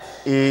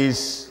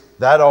is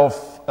that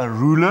of a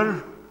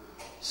ruler,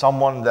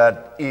 someone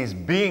that is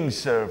being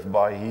served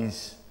by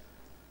his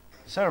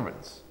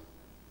servants,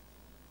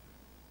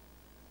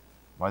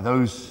 by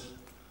those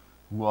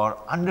who are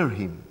under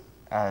him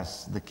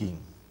as the king.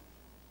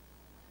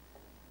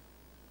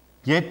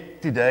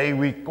 Yet today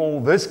we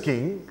call this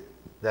king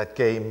that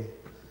came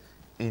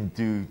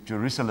into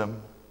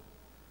Jerusalem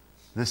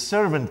the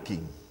servant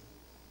king.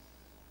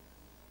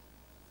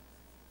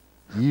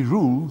 He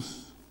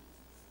rules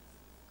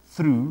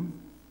through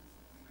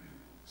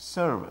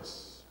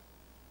service.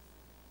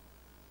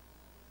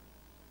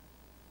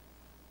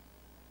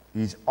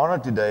 He is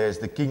honored today as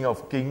the King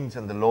of Kings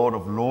and the Lord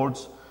of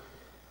Lords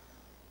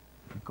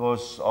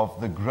because of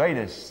the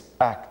greatest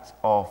act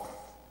of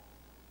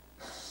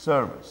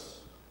service,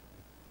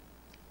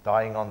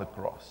 dying on the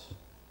cross.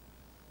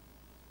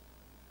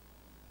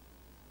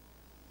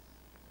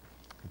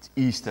 It's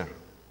Easter.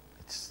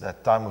 It's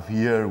that time of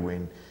year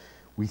when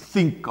we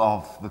think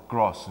of the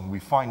cross and we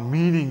find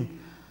meaning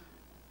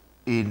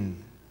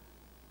in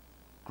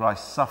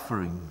Christ's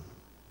suffering,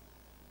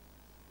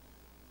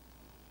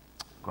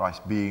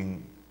 Christ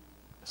being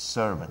a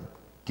servant,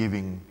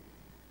 giving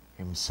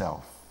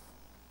himself.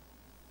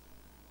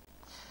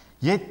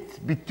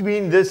 Yet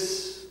between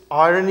this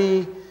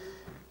irony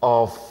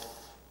of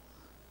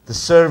the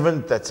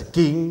servant that's a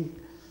king,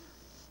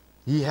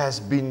 he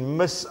has been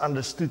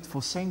misunderstood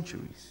for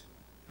centuries.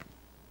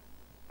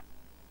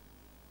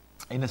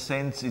 In a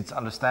sense, it's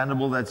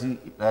understandable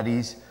that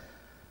he's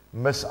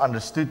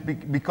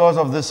misunderstood because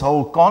of this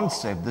whole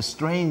concept, the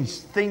strange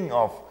thing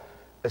of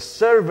a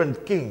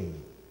servant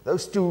king.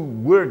 Those two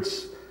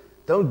words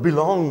don't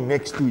belong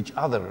next to each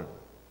other.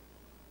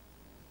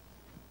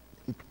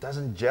 It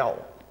doesn't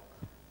gel.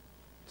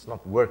 It's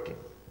not working.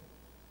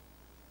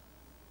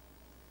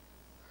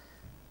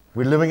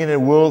 We're living in a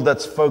world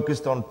that's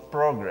focused on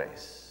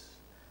progress,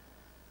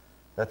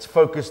 that's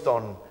focused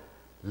on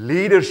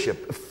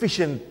leadership,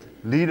 efficient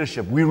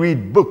leadership. We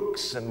read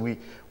books and we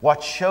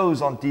watch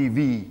shows on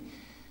TV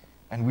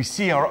and we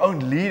see our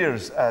own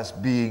leaders as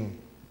being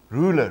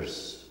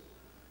rulers,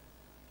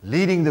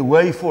 leading the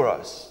way for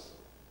us,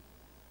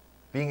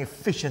 being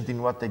efficient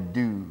in what they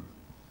do.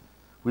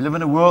 We live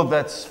in a world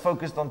that's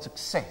focused on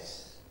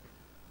success,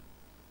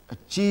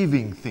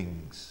 achieving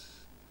things,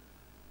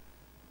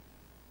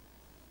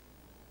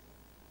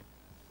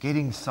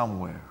 getting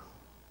somewhere,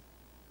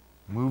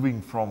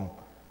 moving from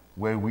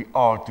where we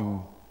are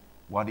to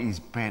what is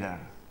better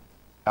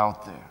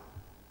out there.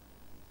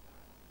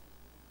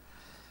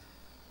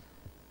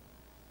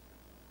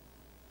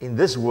 In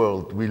this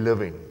world we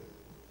live in,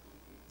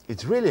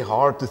 it's really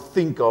hard to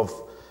think of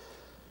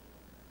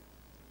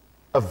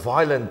a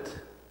violent,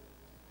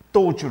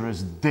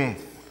 torturous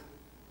death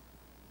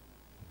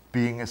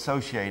being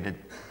associated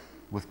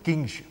with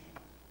kingship.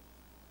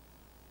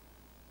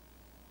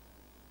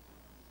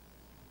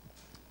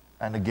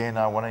 And again,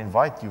 I want to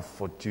invite you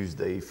for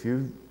Tuesday, if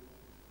you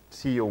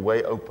see your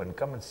way open,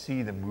 come and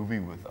see the movie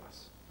with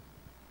us.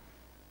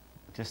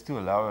 Just to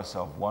allow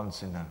yourself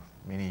once in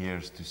many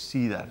years to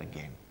see that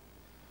again.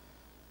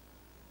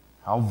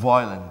 How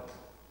violent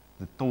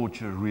the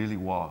torture really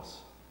was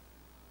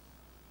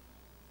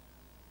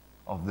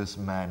of this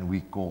man we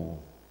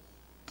call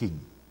king.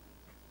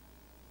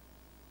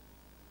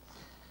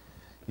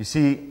 You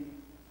see,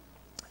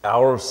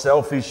 our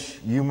selfish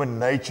human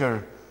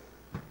nature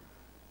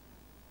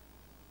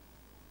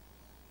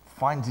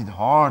finds it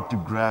hard to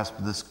grasp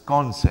this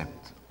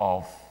concept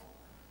of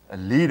a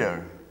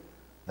leader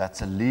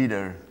that's a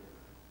leader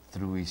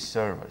through his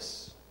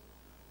service,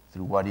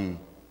 through what he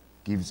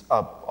gives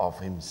up of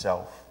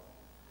himself.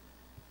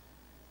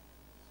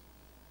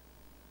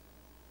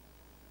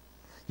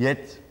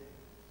 Yet,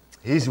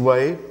 his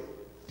way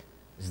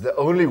is the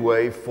only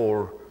way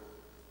for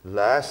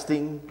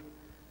lasting,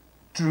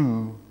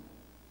 true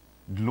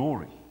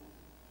glory.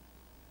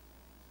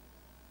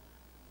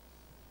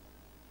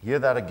 Hear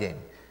that again.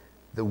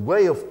 The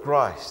way of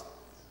Christ,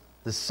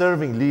 the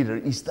serving leader,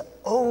 is the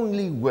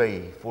only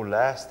way for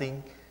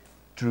lasting,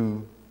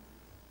 true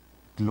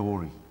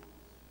glory.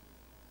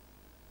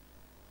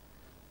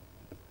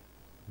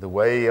 The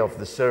way of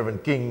the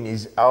servant king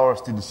is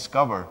ours to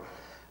discover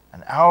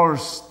and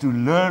ours to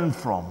learn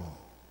from,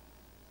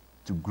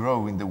 to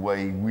grow in the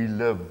way we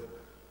live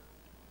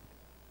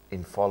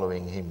in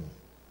following him.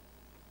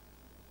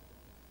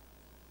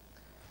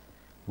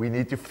 We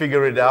need to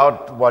figure it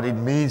out what it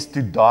means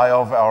to die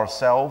of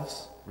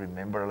ourselves.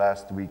 Remember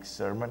last week's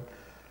sermon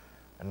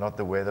and not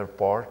the weather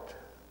part.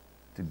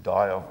 to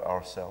die of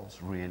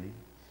ourselves, really,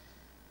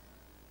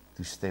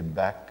 to step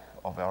back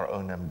of our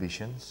own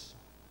ambitions.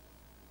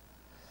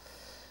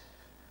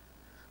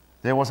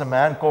 There was a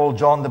man called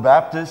John the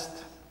Baptist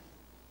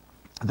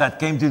that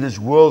came to this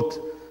world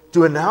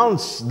to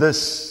announce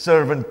this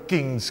servant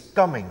king's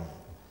coming.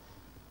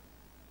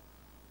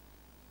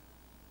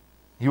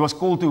 He was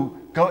called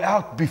to go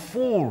out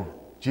before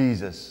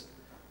Jesus,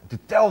 to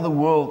tell the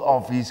world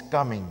of his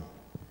coming.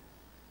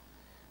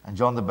 And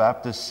John the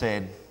Baptist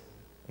said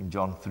in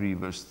John 3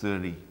 verse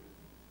 30,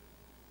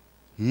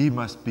 he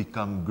must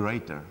become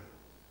greater,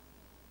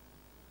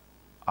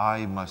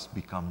 I must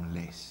become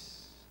less.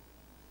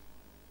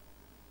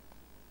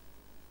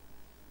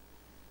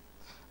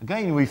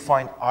 Again, we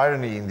find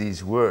irony in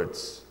these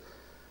words.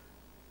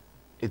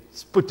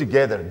 It's put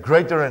together,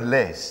 greater and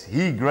less.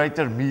 He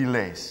greater, me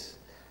less.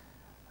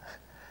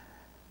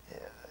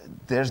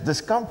 There's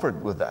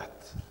discomfort with that.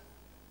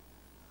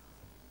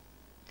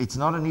 It's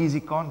not an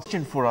easy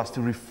question for us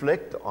to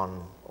reflect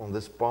on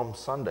this Palm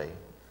Sunday.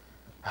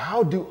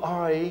 How do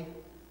I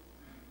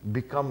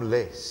become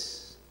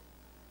less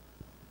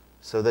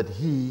so that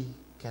he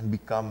can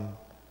become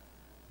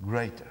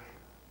greater?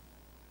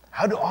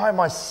 How do I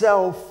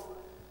myself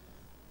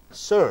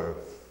serve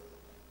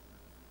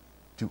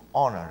to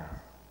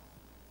honor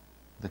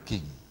the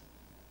King?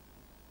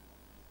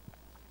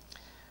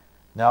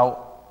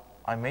 Now,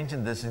 I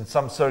mentioned this in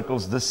some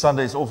circles. This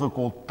Sunday is also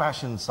called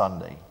Passion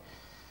Sunday.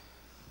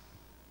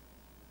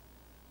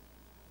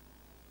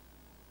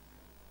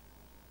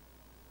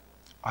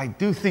 I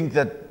do think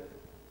that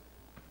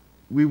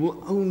we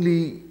will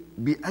only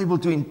be able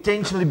to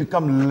intentionally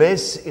become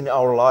less in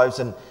our lives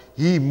and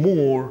he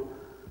more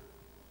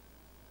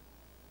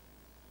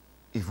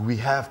if we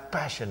have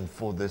passion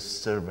for this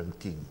servant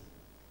king.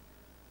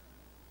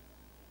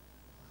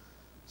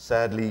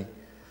 Sadly,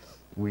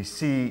 we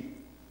see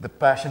the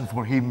passion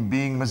for him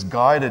being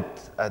misguided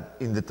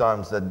in the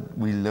times that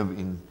we live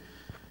in.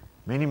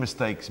 Many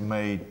mistakes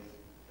made,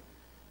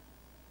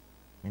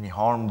 many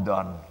harm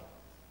done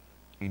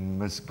in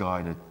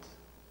misguided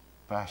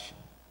passion.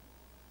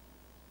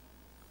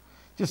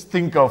 Just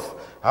think of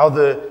how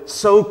the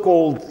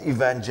so-called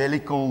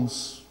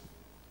evangelicals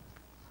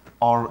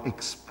are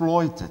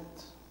exploited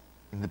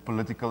in the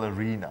political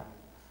arena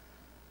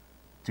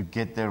to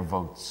get their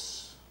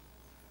votes,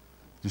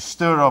 to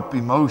stir up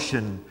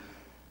emotion,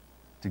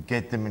 to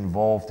get them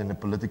involved in the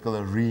political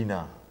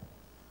arena,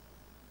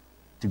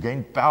 to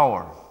gain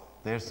power.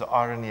 There's the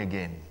irony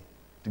again.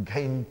 To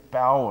gain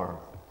power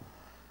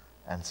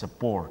and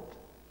support.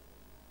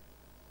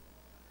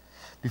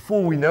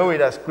 Before we know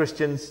it as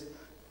Christians,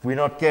 if we're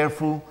not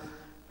careful,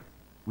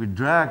 we're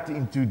dragged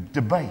into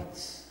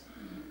debates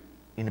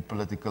in the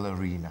political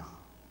arena.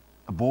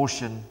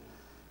 Abortion,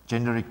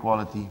 gender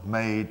equality,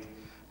 MAID.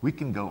 We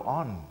can go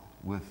on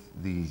with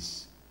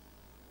these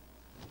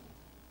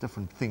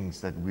different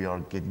things that we are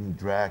getting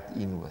dragged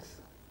in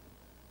with.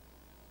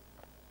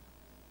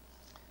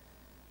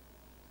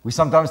 We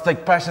sometimes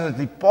take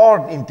passionately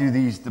part into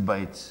these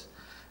debates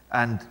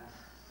and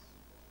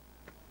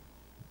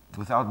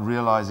without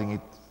realizing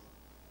it,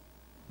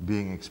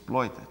 being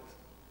exploited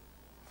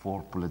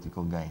for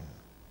political gain.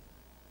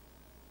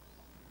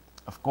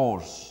 Of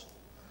course,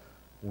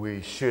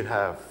 we should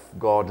have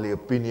godly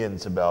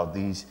opinions about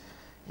these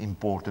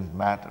important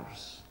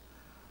matters.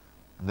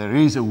 There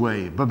is a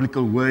way, a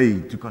biblical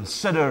way, to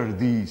consider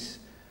these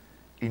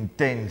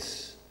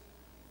intense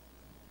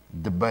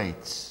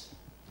debates.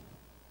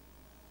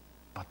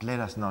 But let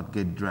us not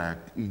get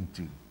dragged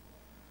into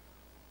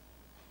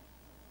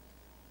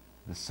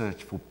the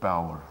search for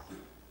power,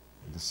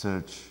 the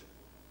search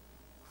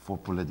for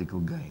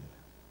political gain.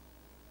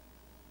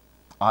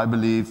 I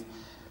believe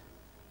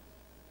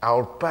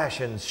our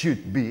passion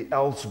should be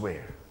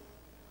elsewhere.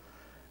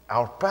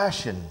 Our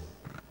passion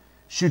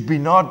should be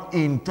not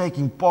in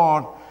taking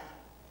part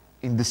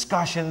in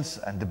discussions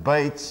and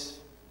debates,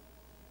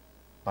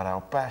 but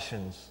our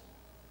passions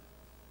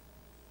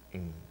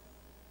in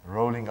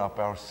rolling up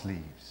our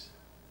sleeves,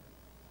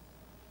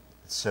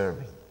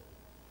 serving,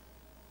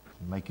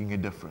 making a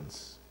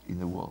difference in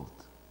the world.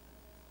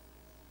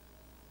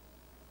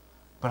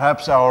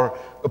 Perhaps our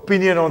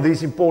opinion on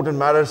these important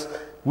matters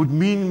would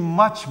mean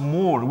much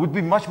more, would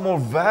be much more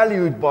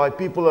valued by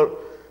people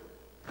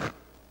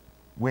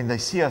when they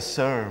see us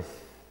serve,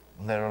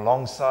 when they're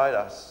alongside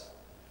us,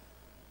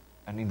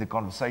 and in the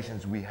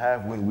conversations we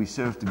have when we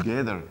serve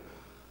together.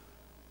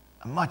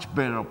 A much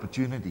better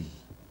opportunity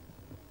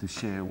to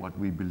share what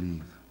we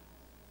believe.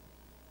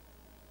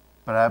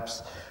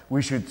 Perhaps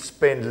we should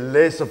spend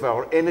less of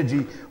our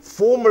energy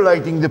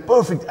formulating the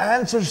perfect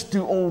answers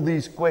to all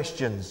these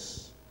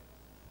questions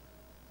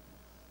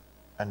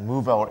and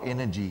move our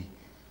energy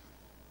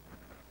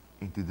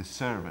into the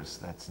service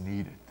that's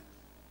needed.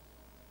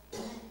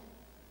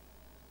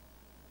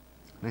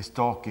 Less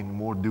talking,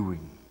 more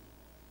doing.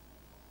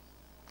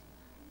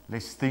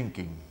 Less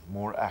thinking,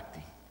 more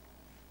acting.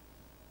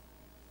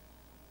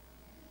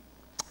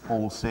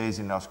 Paul says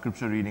in our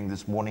scripture reading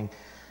this morning,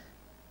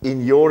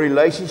 in your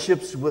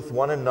relationships with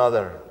one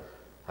another,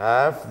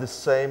 have the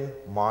same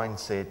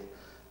mindset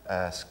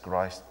as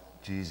Christ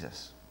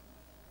Jesus.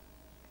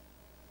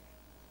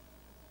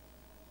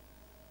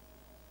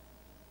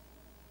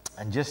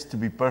 And just to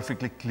be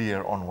perfectly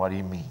clear on what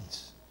he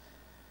means,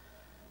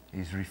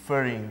 he's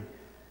referring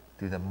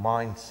to the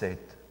mindset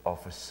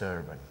of a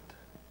servant.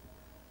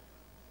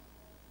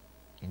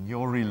 In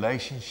your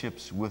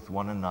relationships with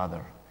one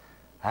another,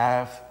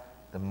 have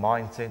the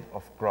mindset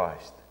of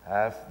Christ.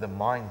 Have the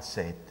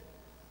mindset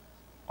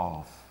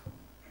of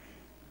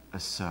a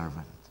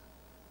servant.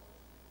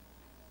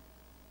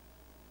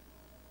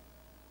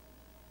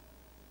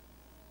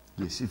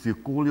 Yes, if you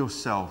call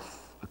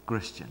yourself a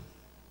Christian,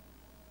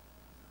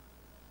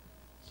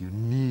 you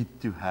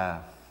need to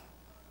have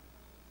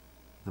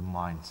the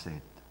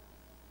mindset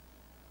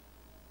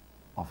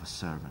of a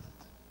servant.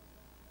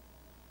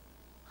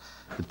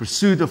 The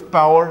pursuit of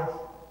power,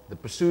 the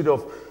pursuit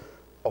of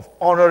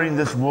honor in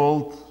this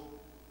world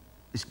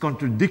is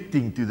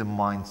contradicting to the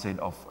mindset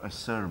of a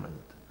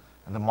servant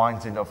and the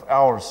mindset of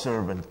our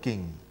servant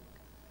king.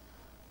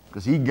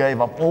 Because he gave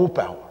up all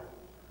power,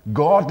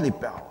 godly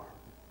power.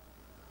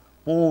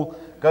 Paul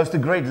goes to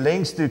great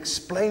lengths to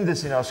explain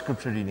this in our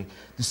scripture reading,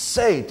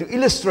 to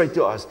illustrate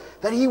to us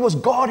that he was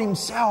God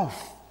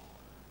himself.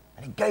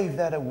 And he gave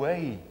that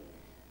away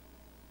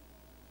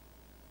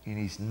in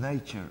his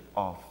nature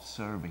of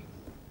serving.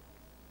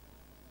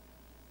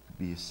 To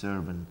be a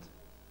servant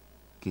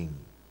king.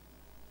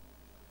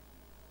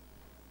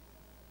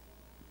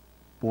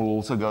 Paul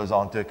also goes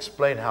on to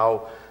explain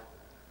how,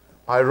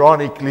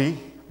 ironically,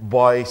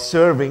 by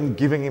serving,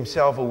 giving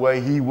himself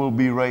away, he will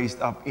be raised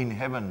up in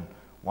heaven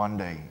one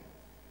day.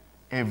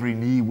 Every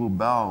knee will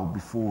bow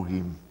before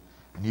him,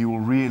 and he will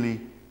really,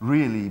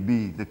 really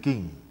be the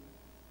king.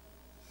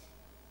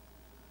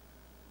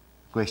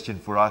 The question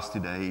for us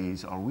today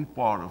is, are we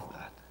part of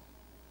that?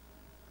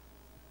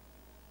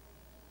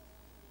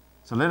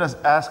 So let us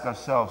ask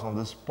ourselves on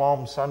this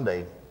Palm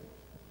Sunday,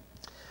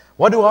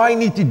 what do I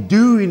need to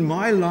do in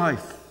my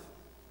life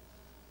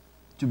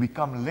to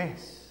become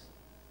less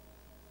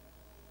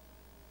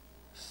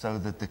so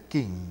that the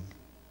king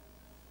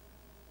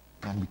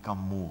can become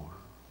more?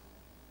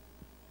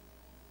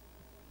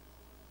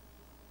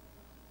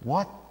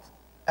 What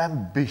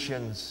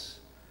ambitions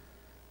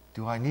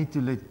do I need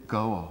to let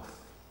go of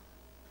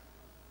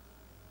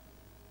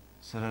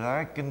so that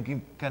I can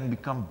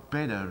become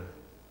better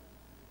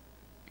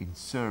in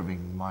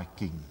serving my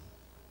king?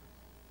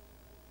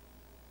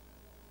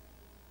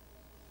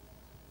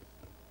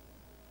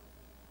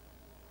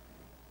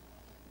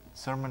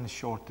 Sermon is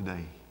short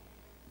today.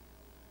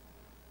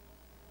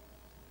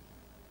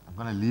 I'm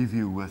going to leave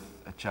you with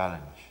a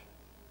challenge.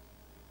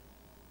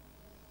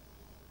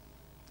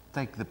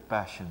 Take the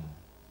passion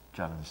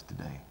challenge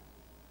today.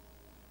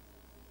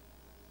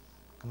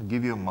 I'm going to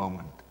give you a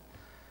moment.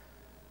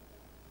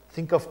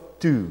 Think of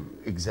 2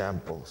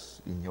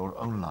 examples in your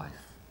own life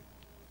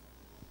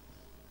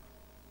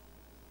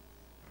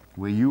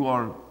where you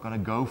are going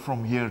to go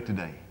from here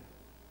today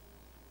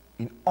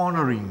in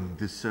honoring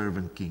the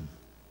servant king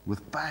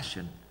with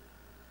passion.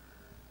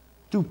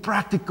 2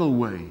 practical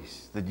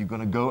ways that you're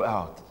going to go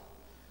out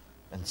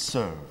and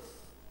serve.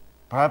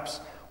 Perhaps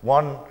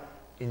one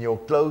in your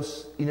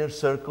close inner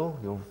circle,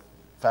 your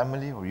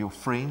family or your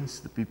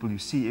friends, the people you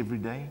see every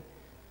day.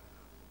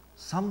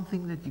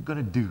 Something that you're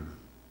going to do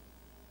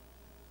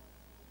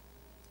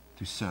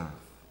to serve.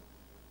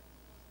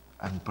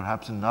 And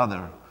perhaps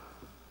another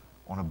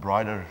on a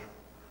brighter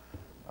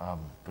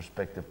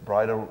perspective,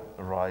 brighter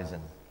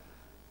horizon.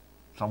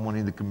 Someone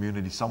in the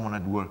community, someone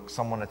at work,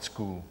 someone at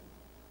school.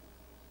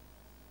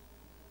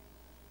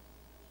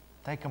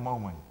 Take a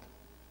moment.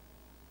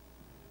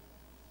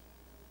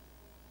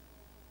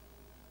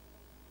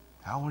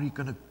 How are you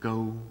going to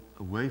go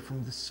away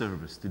from the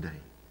service today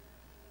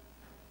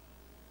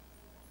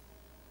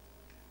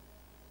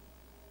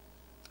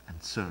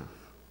and serve?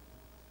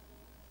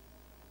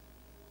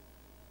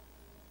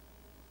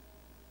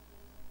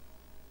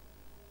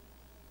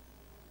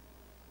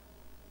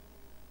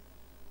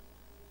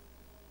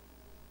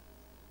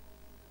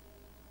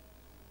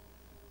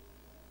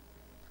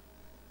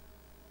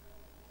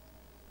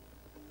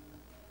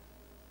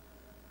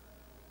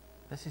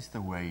 This is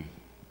the way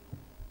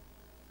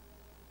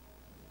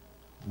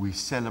we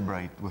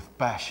celebrate with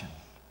passion.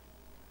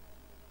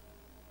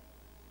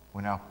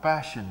 When our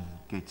passion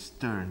gets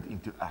turned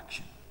into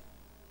action.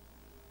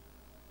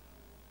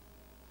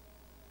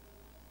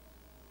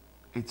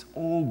 It's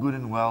all good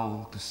and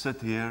well to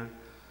sit here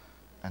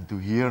and to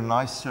hear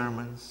nice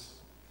sermons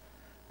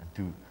and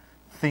to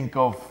think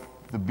of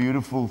the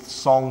beautiful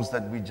songs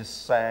that we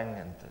just sang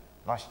and the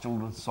nice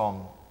children's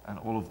song and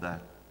all of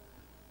that.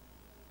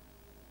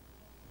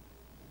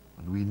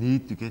 But we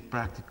need to get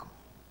practical.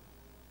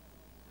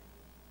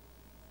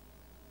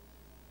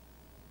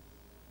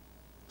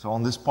 So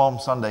on this Palm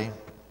Sunday,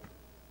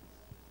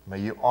 may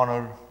you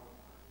honor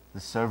the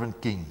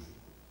servant king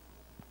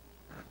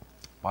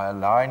by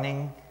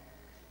aligning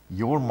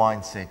your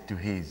mindset to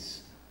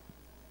his.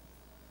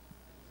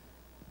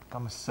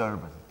 Become a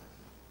servant.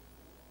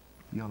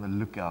 Be on the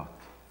lookout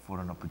for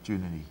an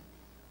opportunity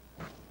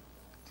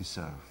to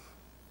serve.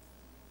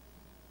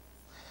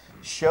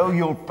 show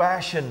your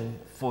passion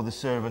for the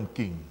servant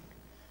king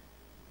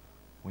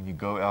when you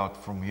go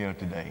out from here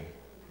today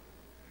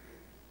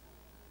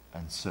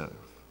and serve.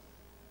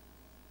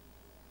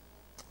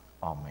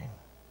 Amen.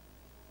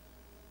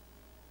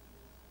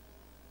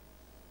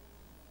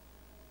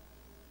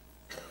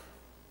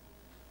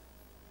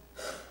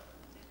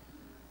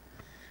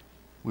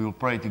 We will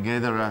pray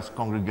together as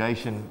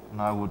congregation,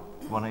 and I would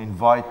want to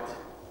invite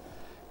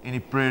any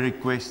prayer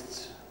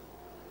requests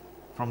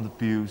from the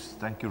pews.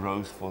 Thank you,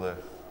 Rose, for the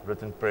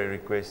written prayer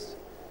requests.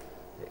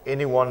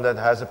 Anyone that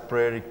has a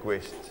prayer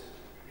request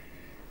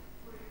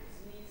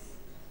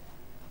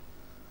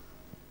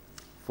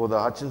for the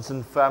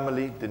Hutchinson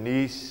family,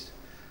 Denise,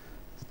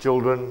 the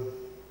children,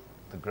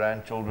 the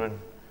grandchildren,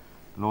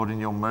 Lord, in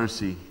your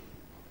mercy.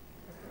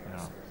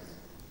 Yeah.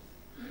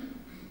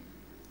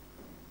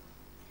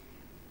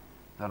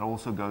 That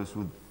also goes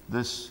with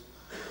this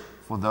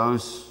for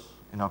those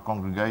in our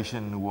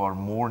congregation who are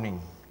mourning.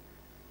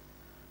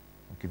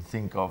 You can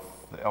think of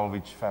the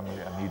Elwich family,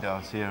 Anita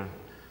is here,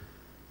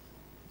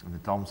 and the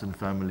Thompson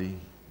family,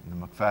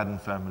 and the McFadden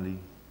family.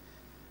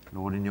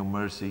 Lord, in your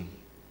mercy.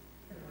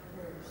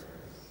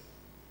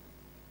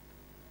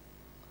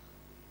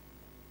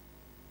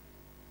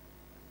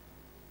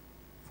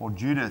 For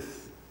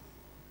Judith,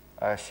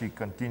 as she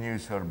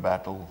continues her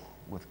battle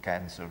with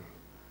cancer,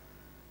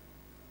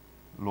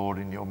 Lord,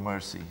 in your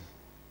mercy.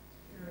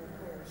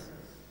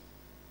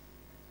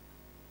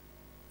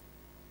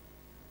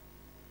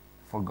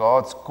 For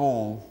God's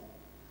call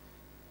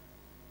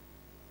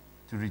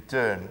to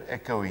return,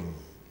 echoing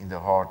in the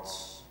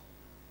hearts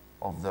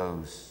of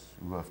those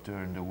who have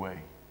turned away.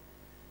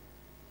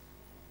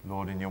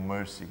 Lord, in your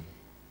mercy.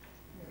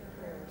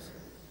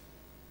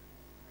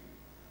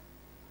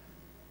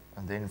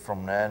 And then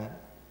from Nan,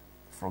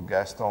 for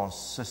Gaston's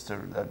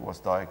sister that was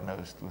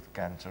diagnosed with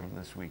cancer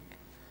this week.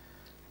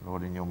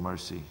 Lord, in your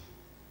mercy.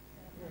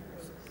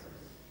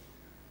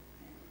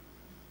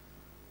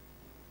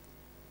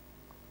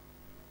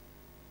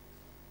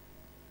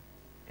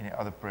 Any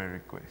other prayer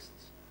requests?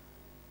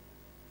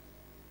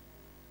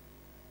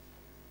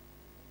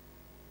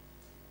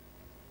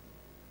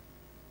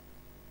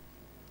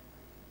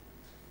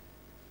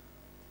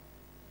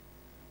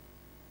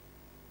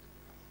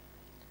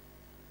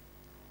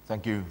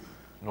 Thank you,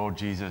 Lord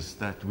Jesus,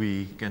 that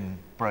we can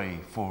pray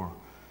for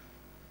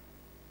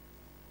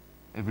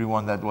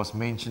everyone that was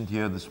mentioned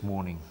here this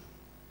morning.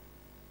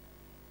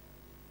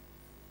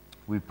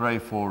 We pray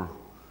for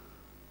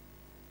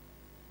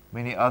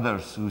many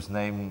others whose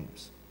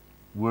names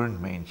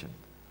weren't mentioned.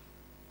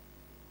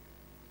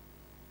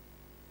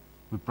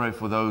 We pray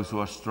for those who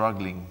are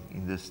struggling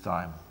in this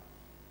time.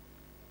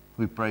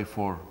 We pray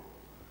for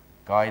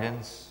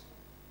guidance.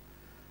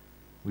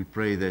 We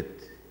pray that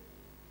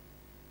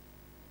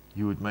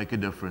you would make a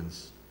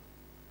difference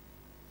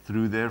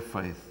through their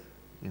faith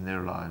in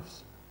their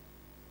lives.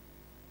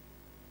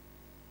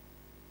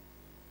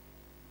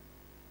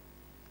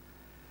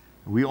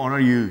 We honor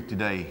you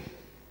today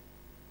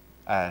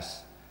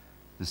as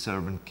the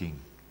servant king.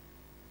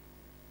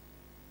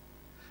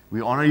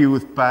 We honor you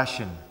with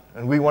passion,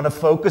 and we want to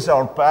focus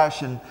our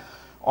passion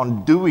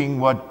on doing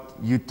what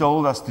you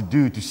told us to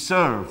do, to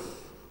serve.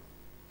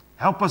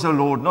 Help us, O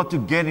Lord, not to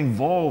get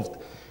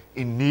involved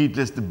in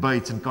needless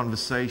debates and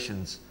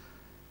conversations,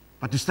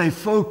 but to stay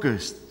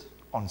focused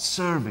on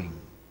serving,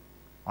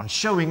 on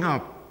showing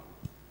up,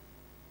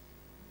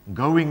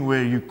 going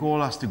where you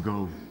call us to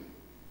go,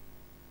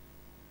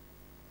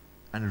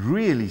 and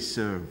really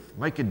serve,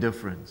 make a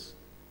difference.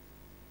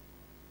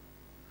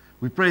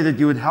 We pray that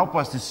you would help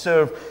us to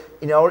serve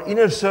in our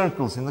inner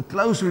circles, in the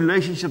close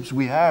relationships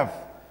we have.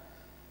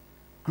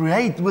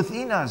 Create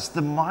within us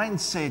the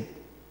mindset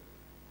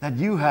that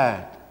you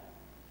had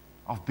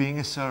of being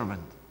a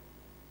servant.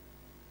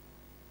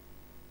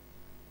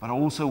 But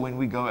also when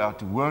we go out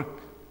to work,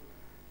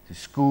 to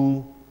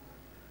school,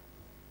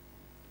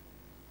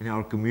 in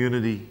our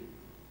community,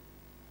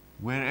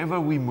 wherever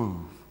we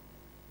move,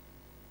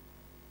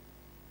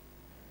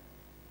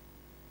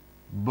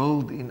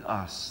 build in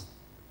us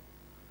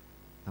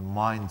the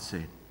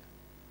mindset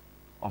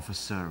of a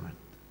servant.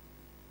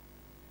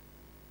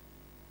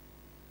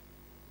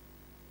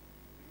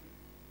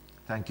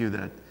 Thank you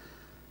that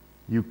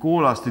you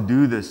call us to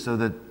do this so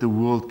that the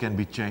world can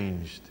be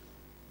changed.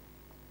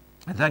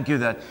 And thank you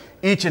that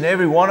each and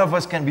every one of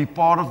us can be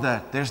part of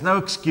that. There's no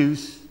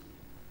excuse.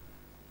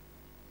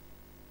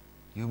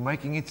 You're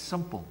making it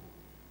simple.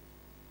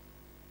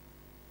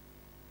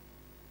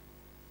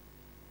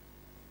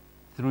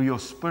 Through your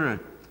Spirit,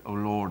 O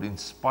Lord,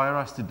 inspire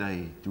us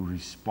today to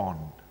respond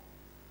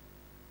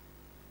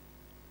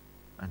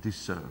and to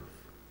serve.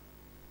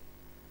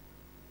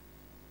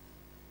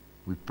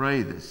 We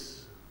pray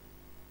this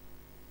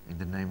in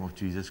the name of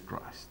Jesus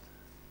Christ,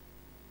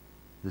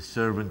 the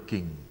servant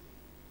King,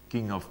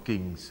 King of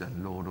kings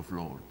and Lord of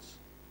lords.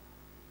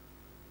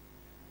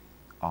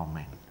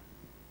 Amen.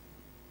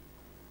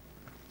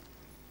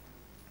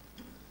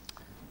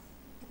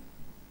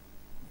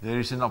 There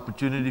is an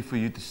opportunity for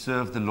you to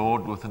serve the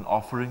Lord with an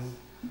offering.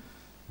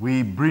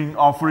 We bring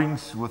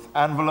offerings with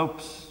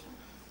envelopes.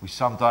 We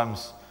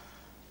sometimes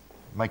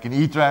make an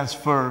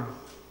e-transfer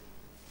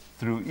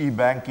through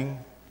e-banking.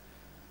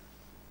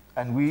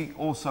 And we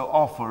also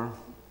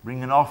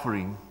bring an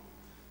offering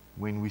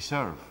when we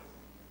serve.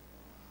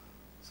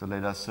 So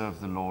let us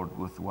serve the Lord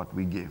with what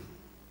we give.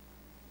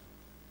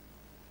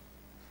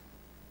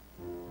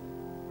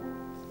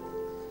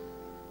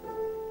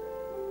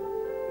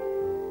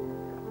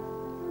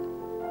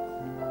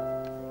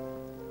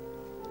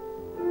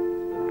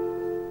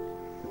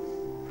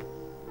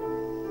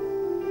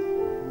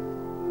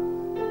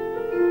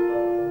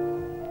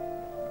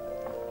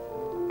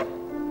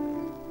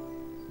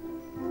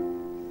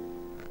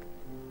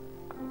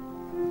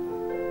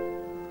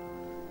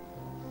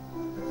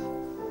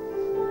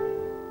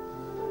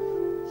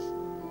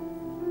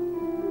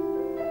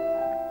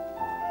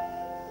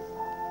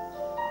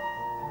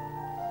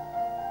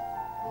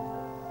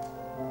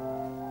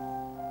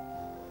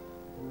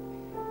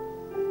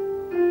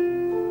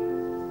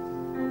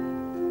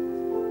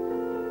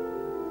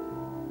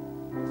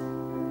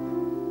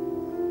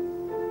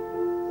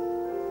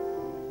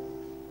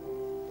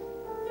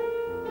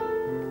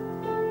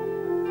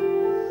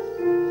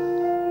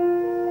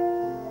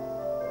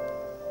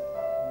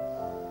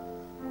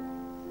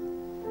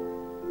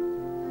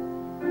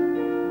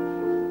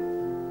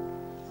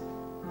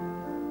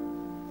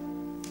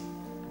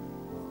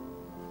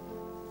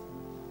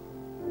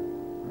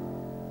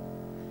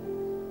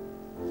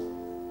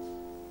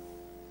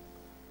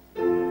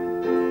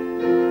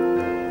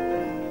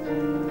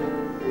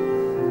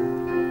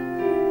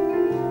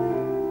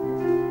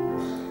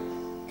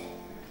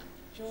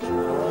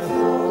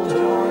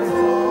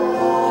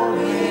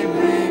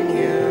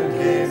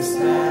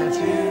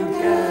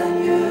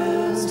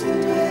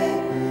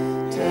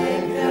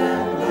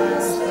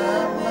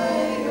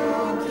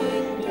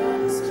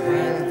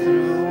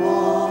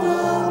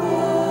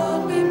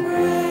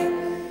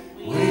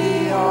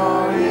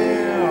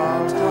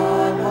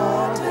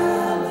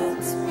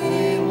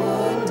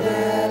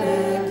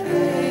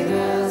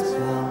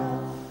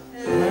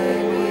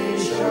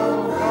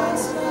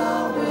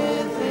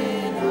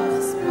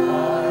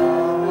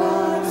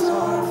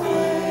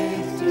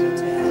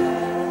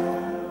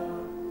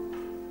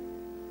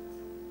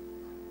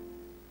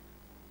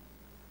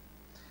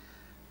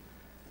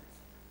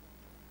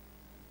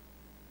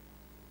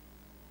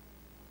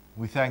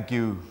 We thank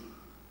you,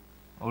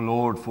 O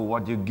Lord, for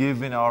what you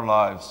give in our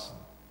lives.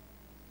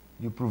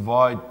 You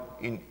provide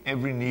in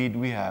every need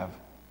we have.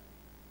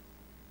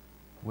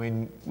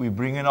 When we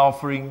bring an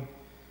offering,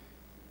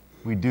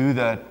 we do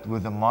that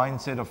with the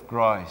mindset of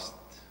Christ.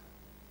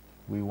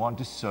 We want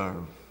to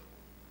serve.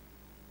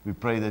 We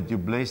pray that you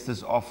bless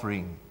this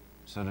offering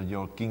so that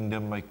your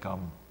kingdom may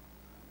come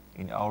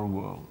in our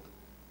world.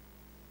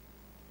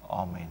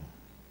 Amen.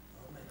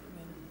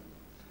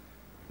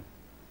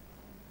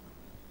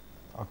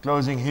 Our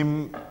closing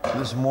hymn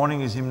this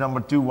morning is hymn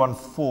number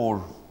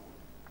 214.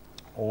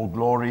 All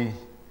glory,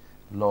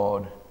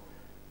 Lord,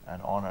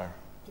 and honor.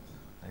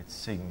 Let's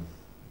sing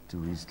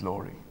to his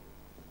glory.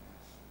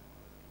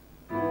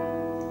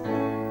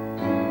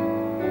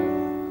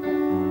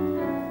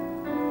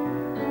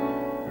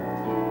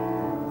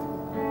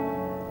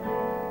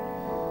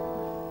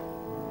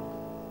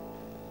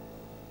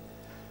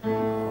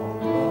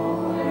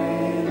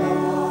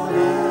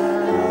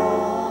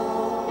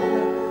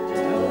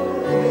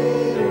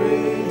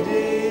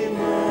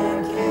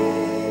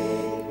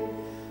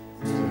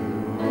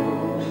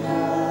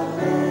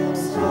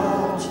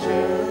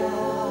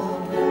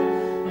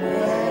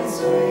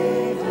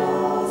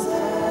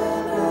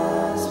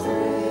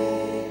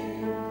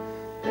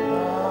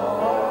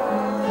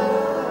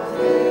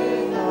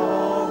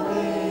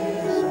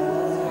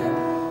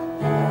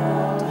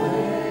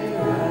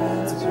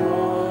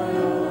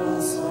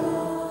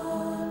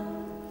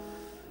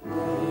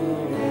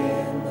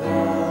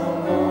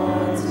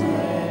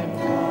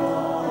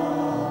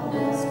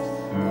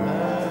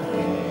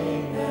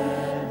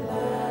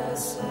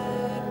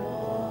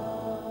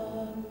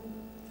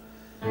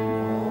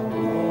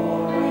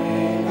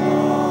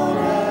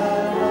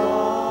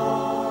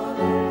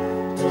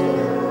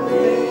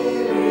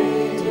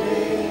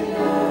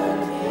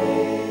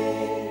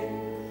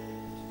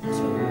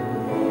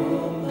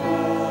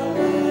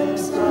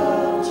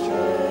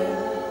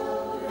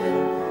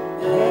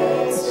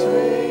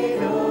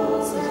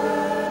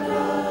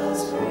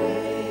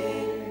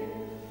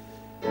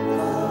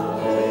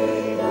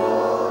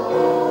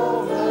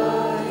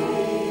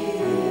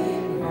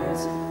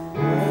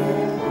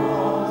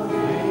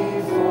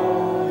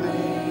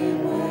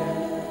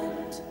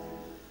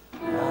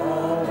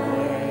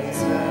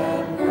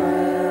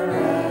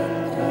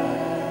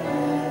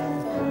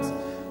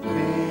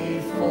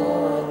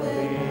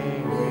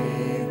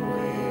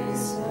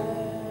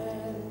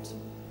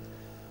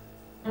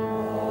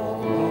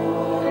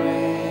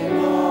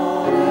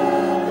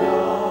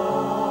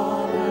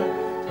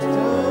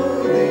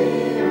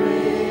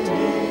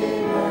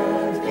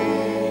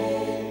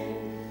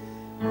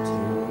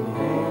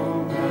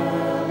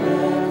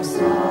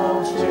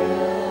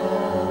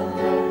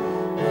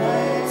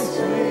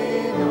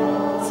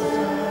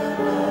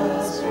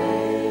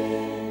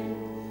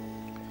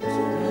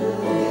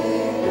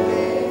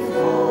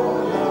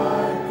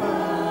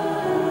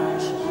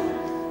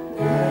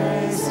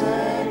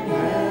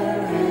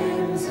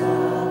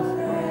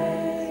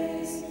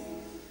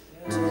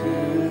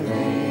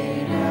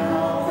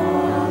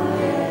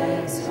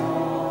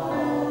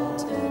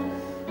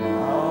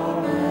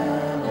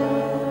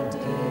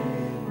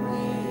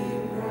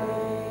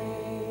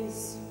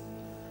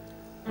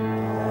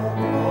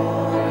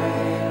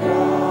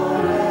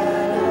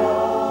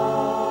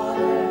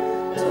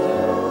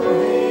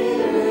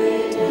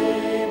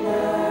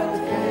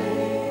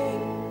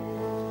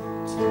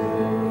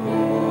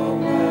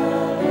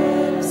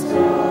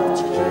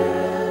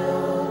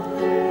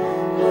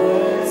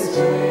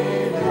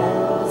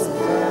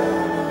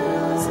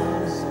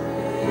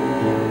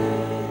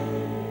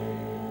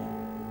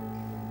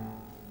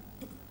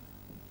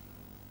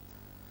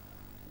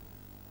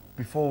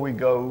 before we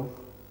go,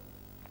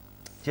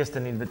 just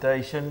an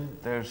invitation.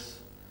 There's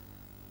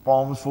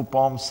Palms for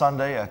Palm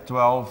Sunday at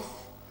 12.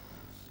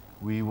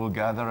 We will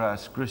gather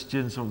as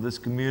Christians of this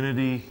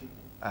community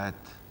at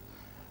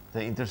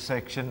the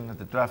intersection, at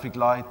the traffic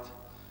light,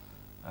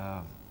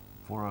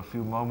 for a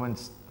few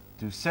moments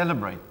to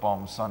celebrate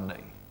Palm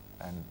Sunday.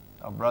 And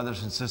our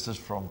brothers and sisters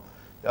from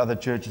the other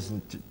churches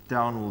in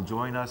town will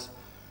join us.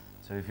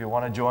 So if you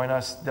want to join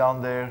us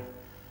down there,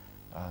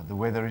 the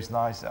weather is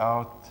nice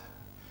out.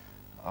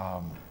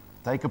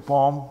 Take a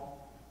palm.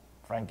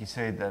 Frankie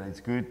said that it's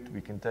good.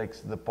 We can take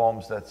the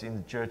palms that's in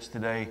the church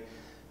today.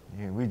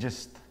 We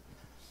just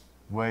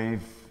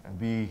wave and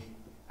be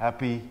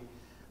happy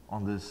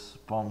on this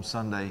Palm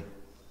Sunday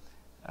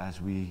as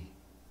we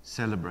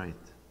celebrate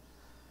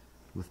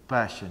with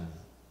passion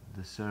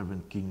the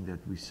servant king that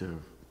we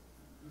serve.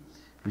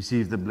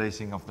 Receive the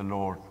blessing of the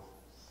Lord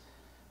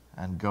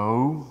and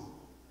go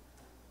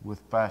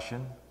with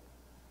passion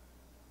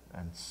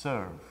and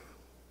serve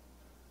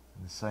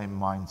in the same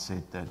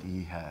mindset that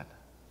he had.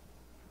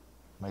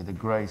 May the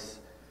grace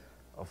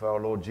of our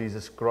Lord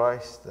Jesus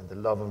Christ and the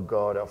love of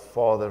God our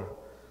Father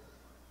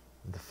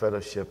and the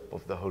fellowship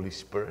of the Holy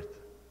Spirit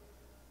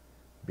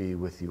be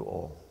with you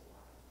all.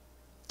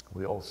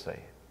 We all say,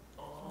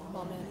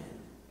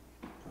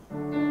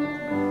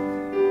 Amen.